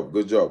 Good job.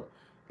 Good job.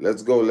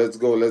 Let's go. Let's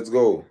go. Let's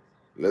go.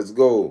 Let's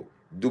go.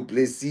 Du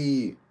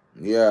Plessis.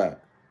 Yeah.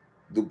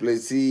 Du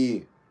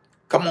Plessis.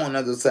 Come on,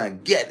 other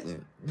side. Get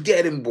him.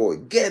 Get him, boy.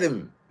 Get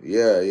him.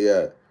 Yeah,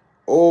 yeah.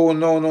 Oh,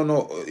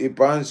 no. He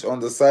punched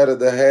on the side of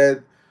the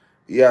head.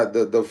 Yeah,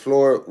 the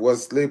floor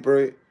was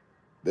slippery.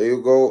 There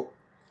you go.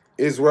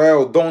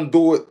 Israel, don't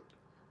do it.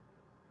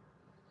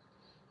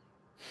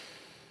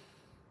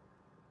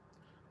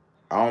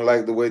 I don't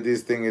like the way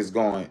this thing is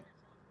going.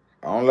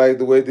 I don't like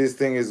the way this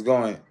thing is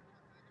going.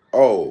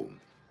 Oh,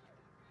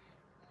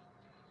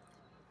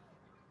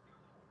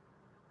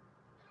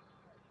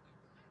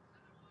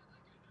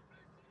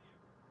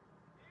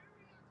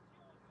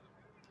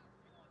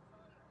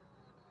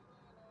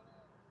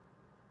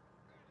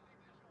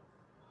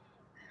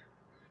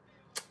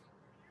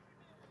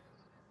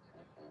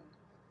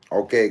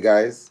 okay,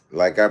 guys,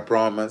 like I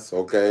promised,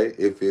 okay,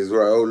 if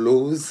Israel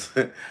lose,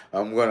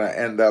 I'm gonna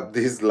end up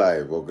this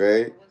live,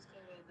 okay?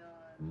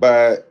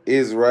 But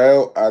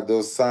Israel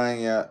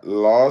Adesanya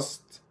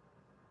lost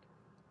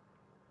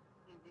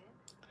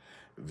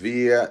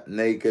via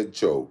naked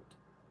choke.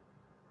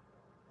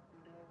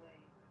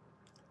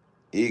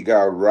 He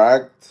got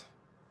racked,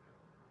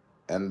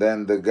 and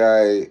then the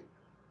guy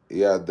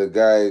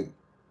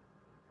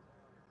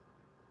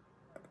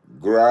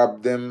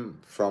grabbed him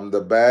from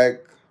the back,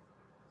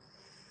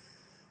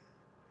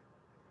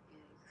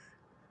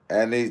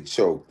 and he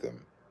choked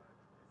him.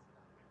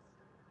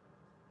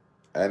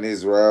 And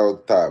Israel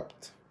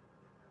tapped.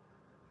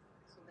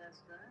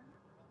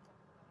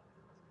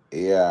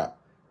 Yeah,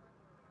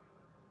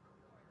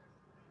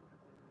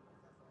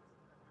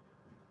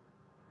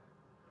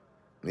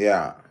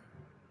 yeah,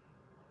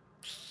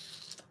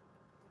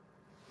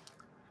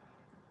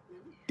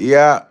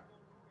 yeah.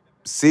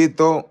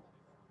 Cito,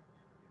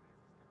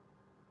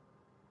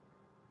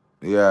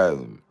 yeah.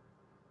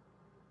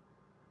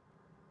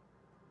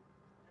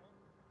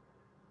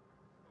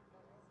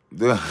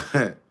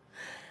 The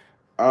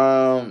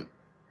um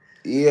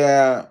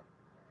yeah,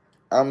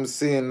 I'm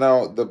seeing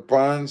now the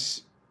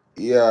punch.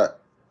 Yeah,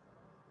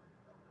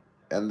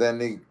 and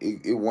then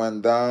he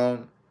went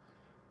down,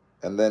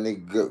 and then he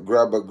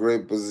grabbed a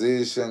great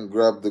position,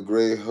 grabbed the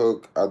great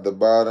hook at the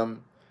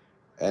bottom,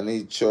 and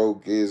he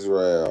choked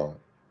Israel.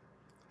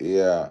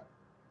 Yeah,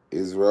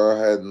 Israel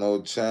had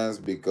no chance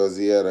because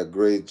he had a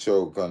great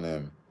choke on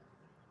him.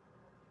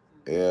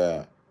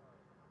 Yeah,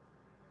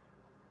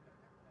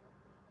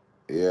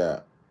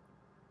 yeah.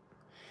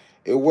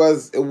 It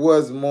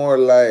was more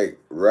like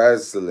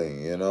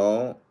wrestling, you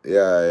know?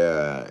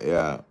 Yeah.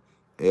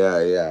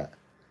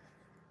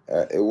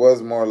 It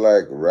was more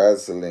like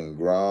wrestling,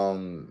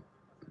 ground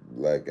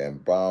like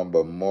and pound,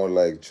 but more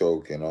like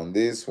choking. On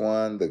this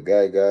one, the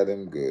guy got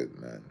him good,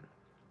 man.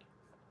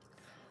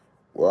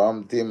 Well,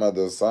 I'm Team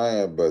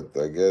Adesanya, but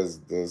I guess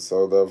the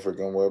South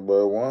African white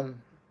boy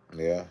won.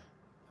 Yeah.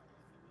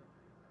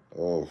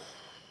 Oh,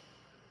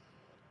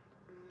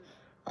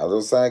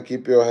 Adesanya,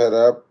 keep your head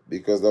up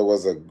because that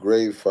was a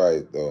great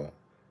fight, though.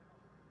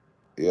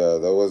 Yeah,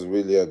 that was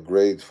really a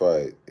great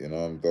fight. You know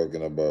what I'm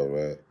talking about,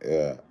 right?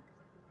 Yeah,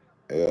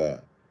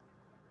 yeah,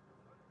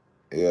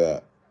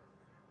 yeah.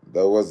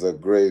 That was a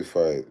great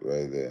fight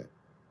right there.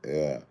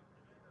 Yeah,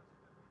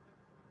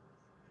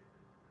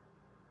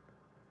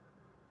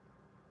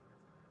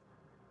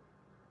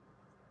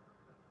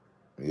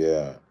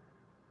 yeah.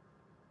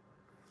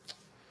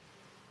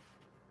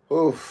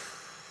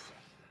 Oof.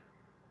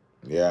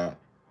 Yeah.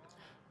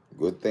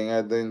 Good thing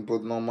I didn't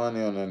put no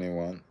money on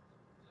anyone.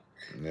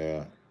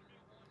 Yeah.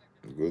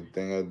 Good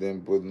thing I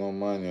didn't put no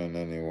money on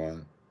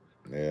anyone.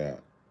 Yeah.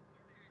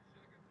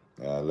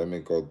 Let me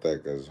call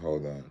Tekas.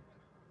 Hold on.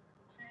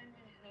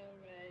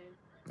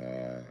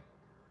 Alright.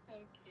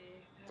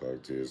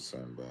 Talk to you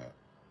soon. Bye.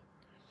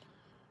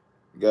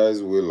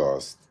 Guys, we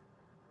lost.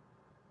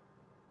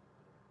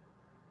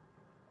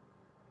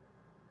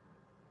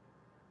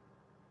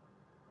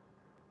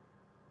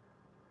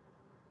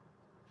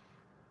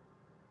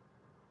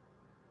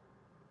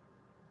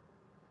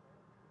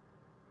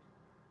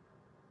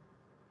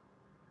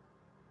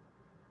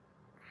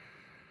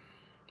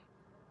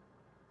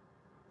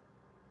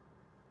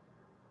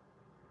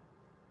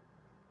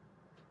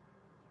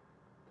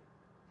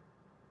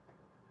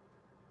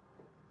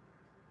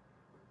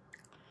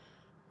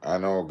 I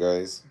know,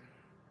 guys.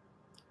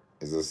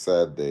 It's a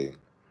sad day.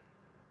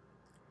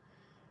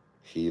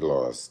 He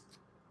lost.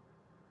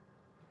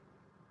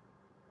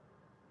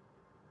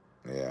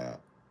 Yeah.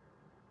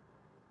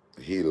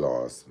 He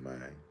lost,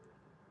 man.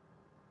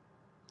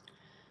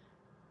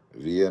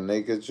 Via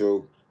naked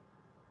choke.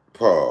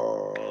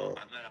 Pô.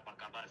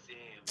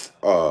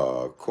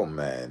 Oh,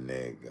 com'è,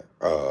 nigga?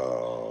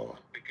 Oh.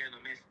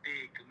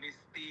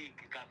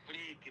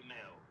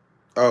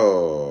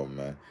 Oh,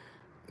 man.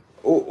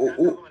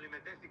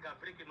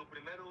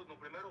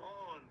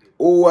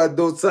 O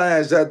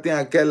Adesanya já tem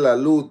aquela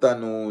luta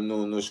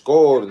nos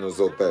cornos,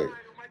 Otec.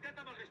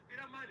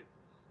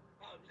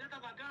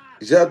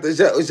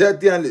 Já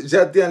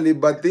tinha lhe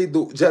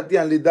batido, já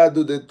tinha lhe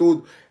dado de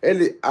tudo.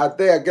 Ele,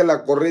 até aquela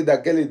corrida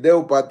que ele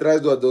deu para trás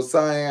do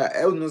Adesanya,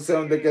 eu não sei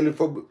onde é que ele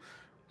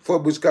foi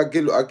buscar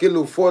aquilo.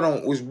 Aquilo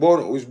foram os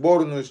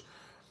bônus,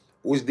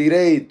 os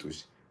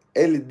direitos.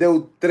 Ele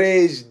deu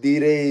 3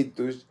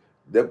 direitos,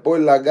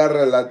 depois la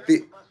agarra, la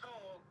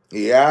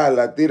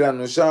tira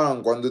no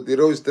chão. Quando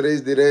tirou os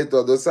 3 direitos,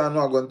 a Adesanya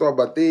não aguentou a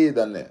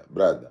batida, né,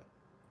 brother?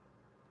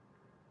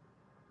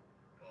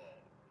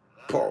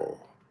 Pô.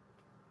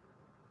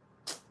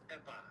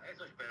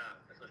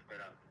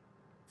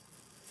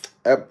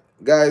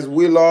 Guys,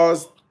 we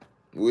lost.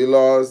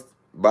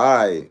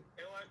 Bye.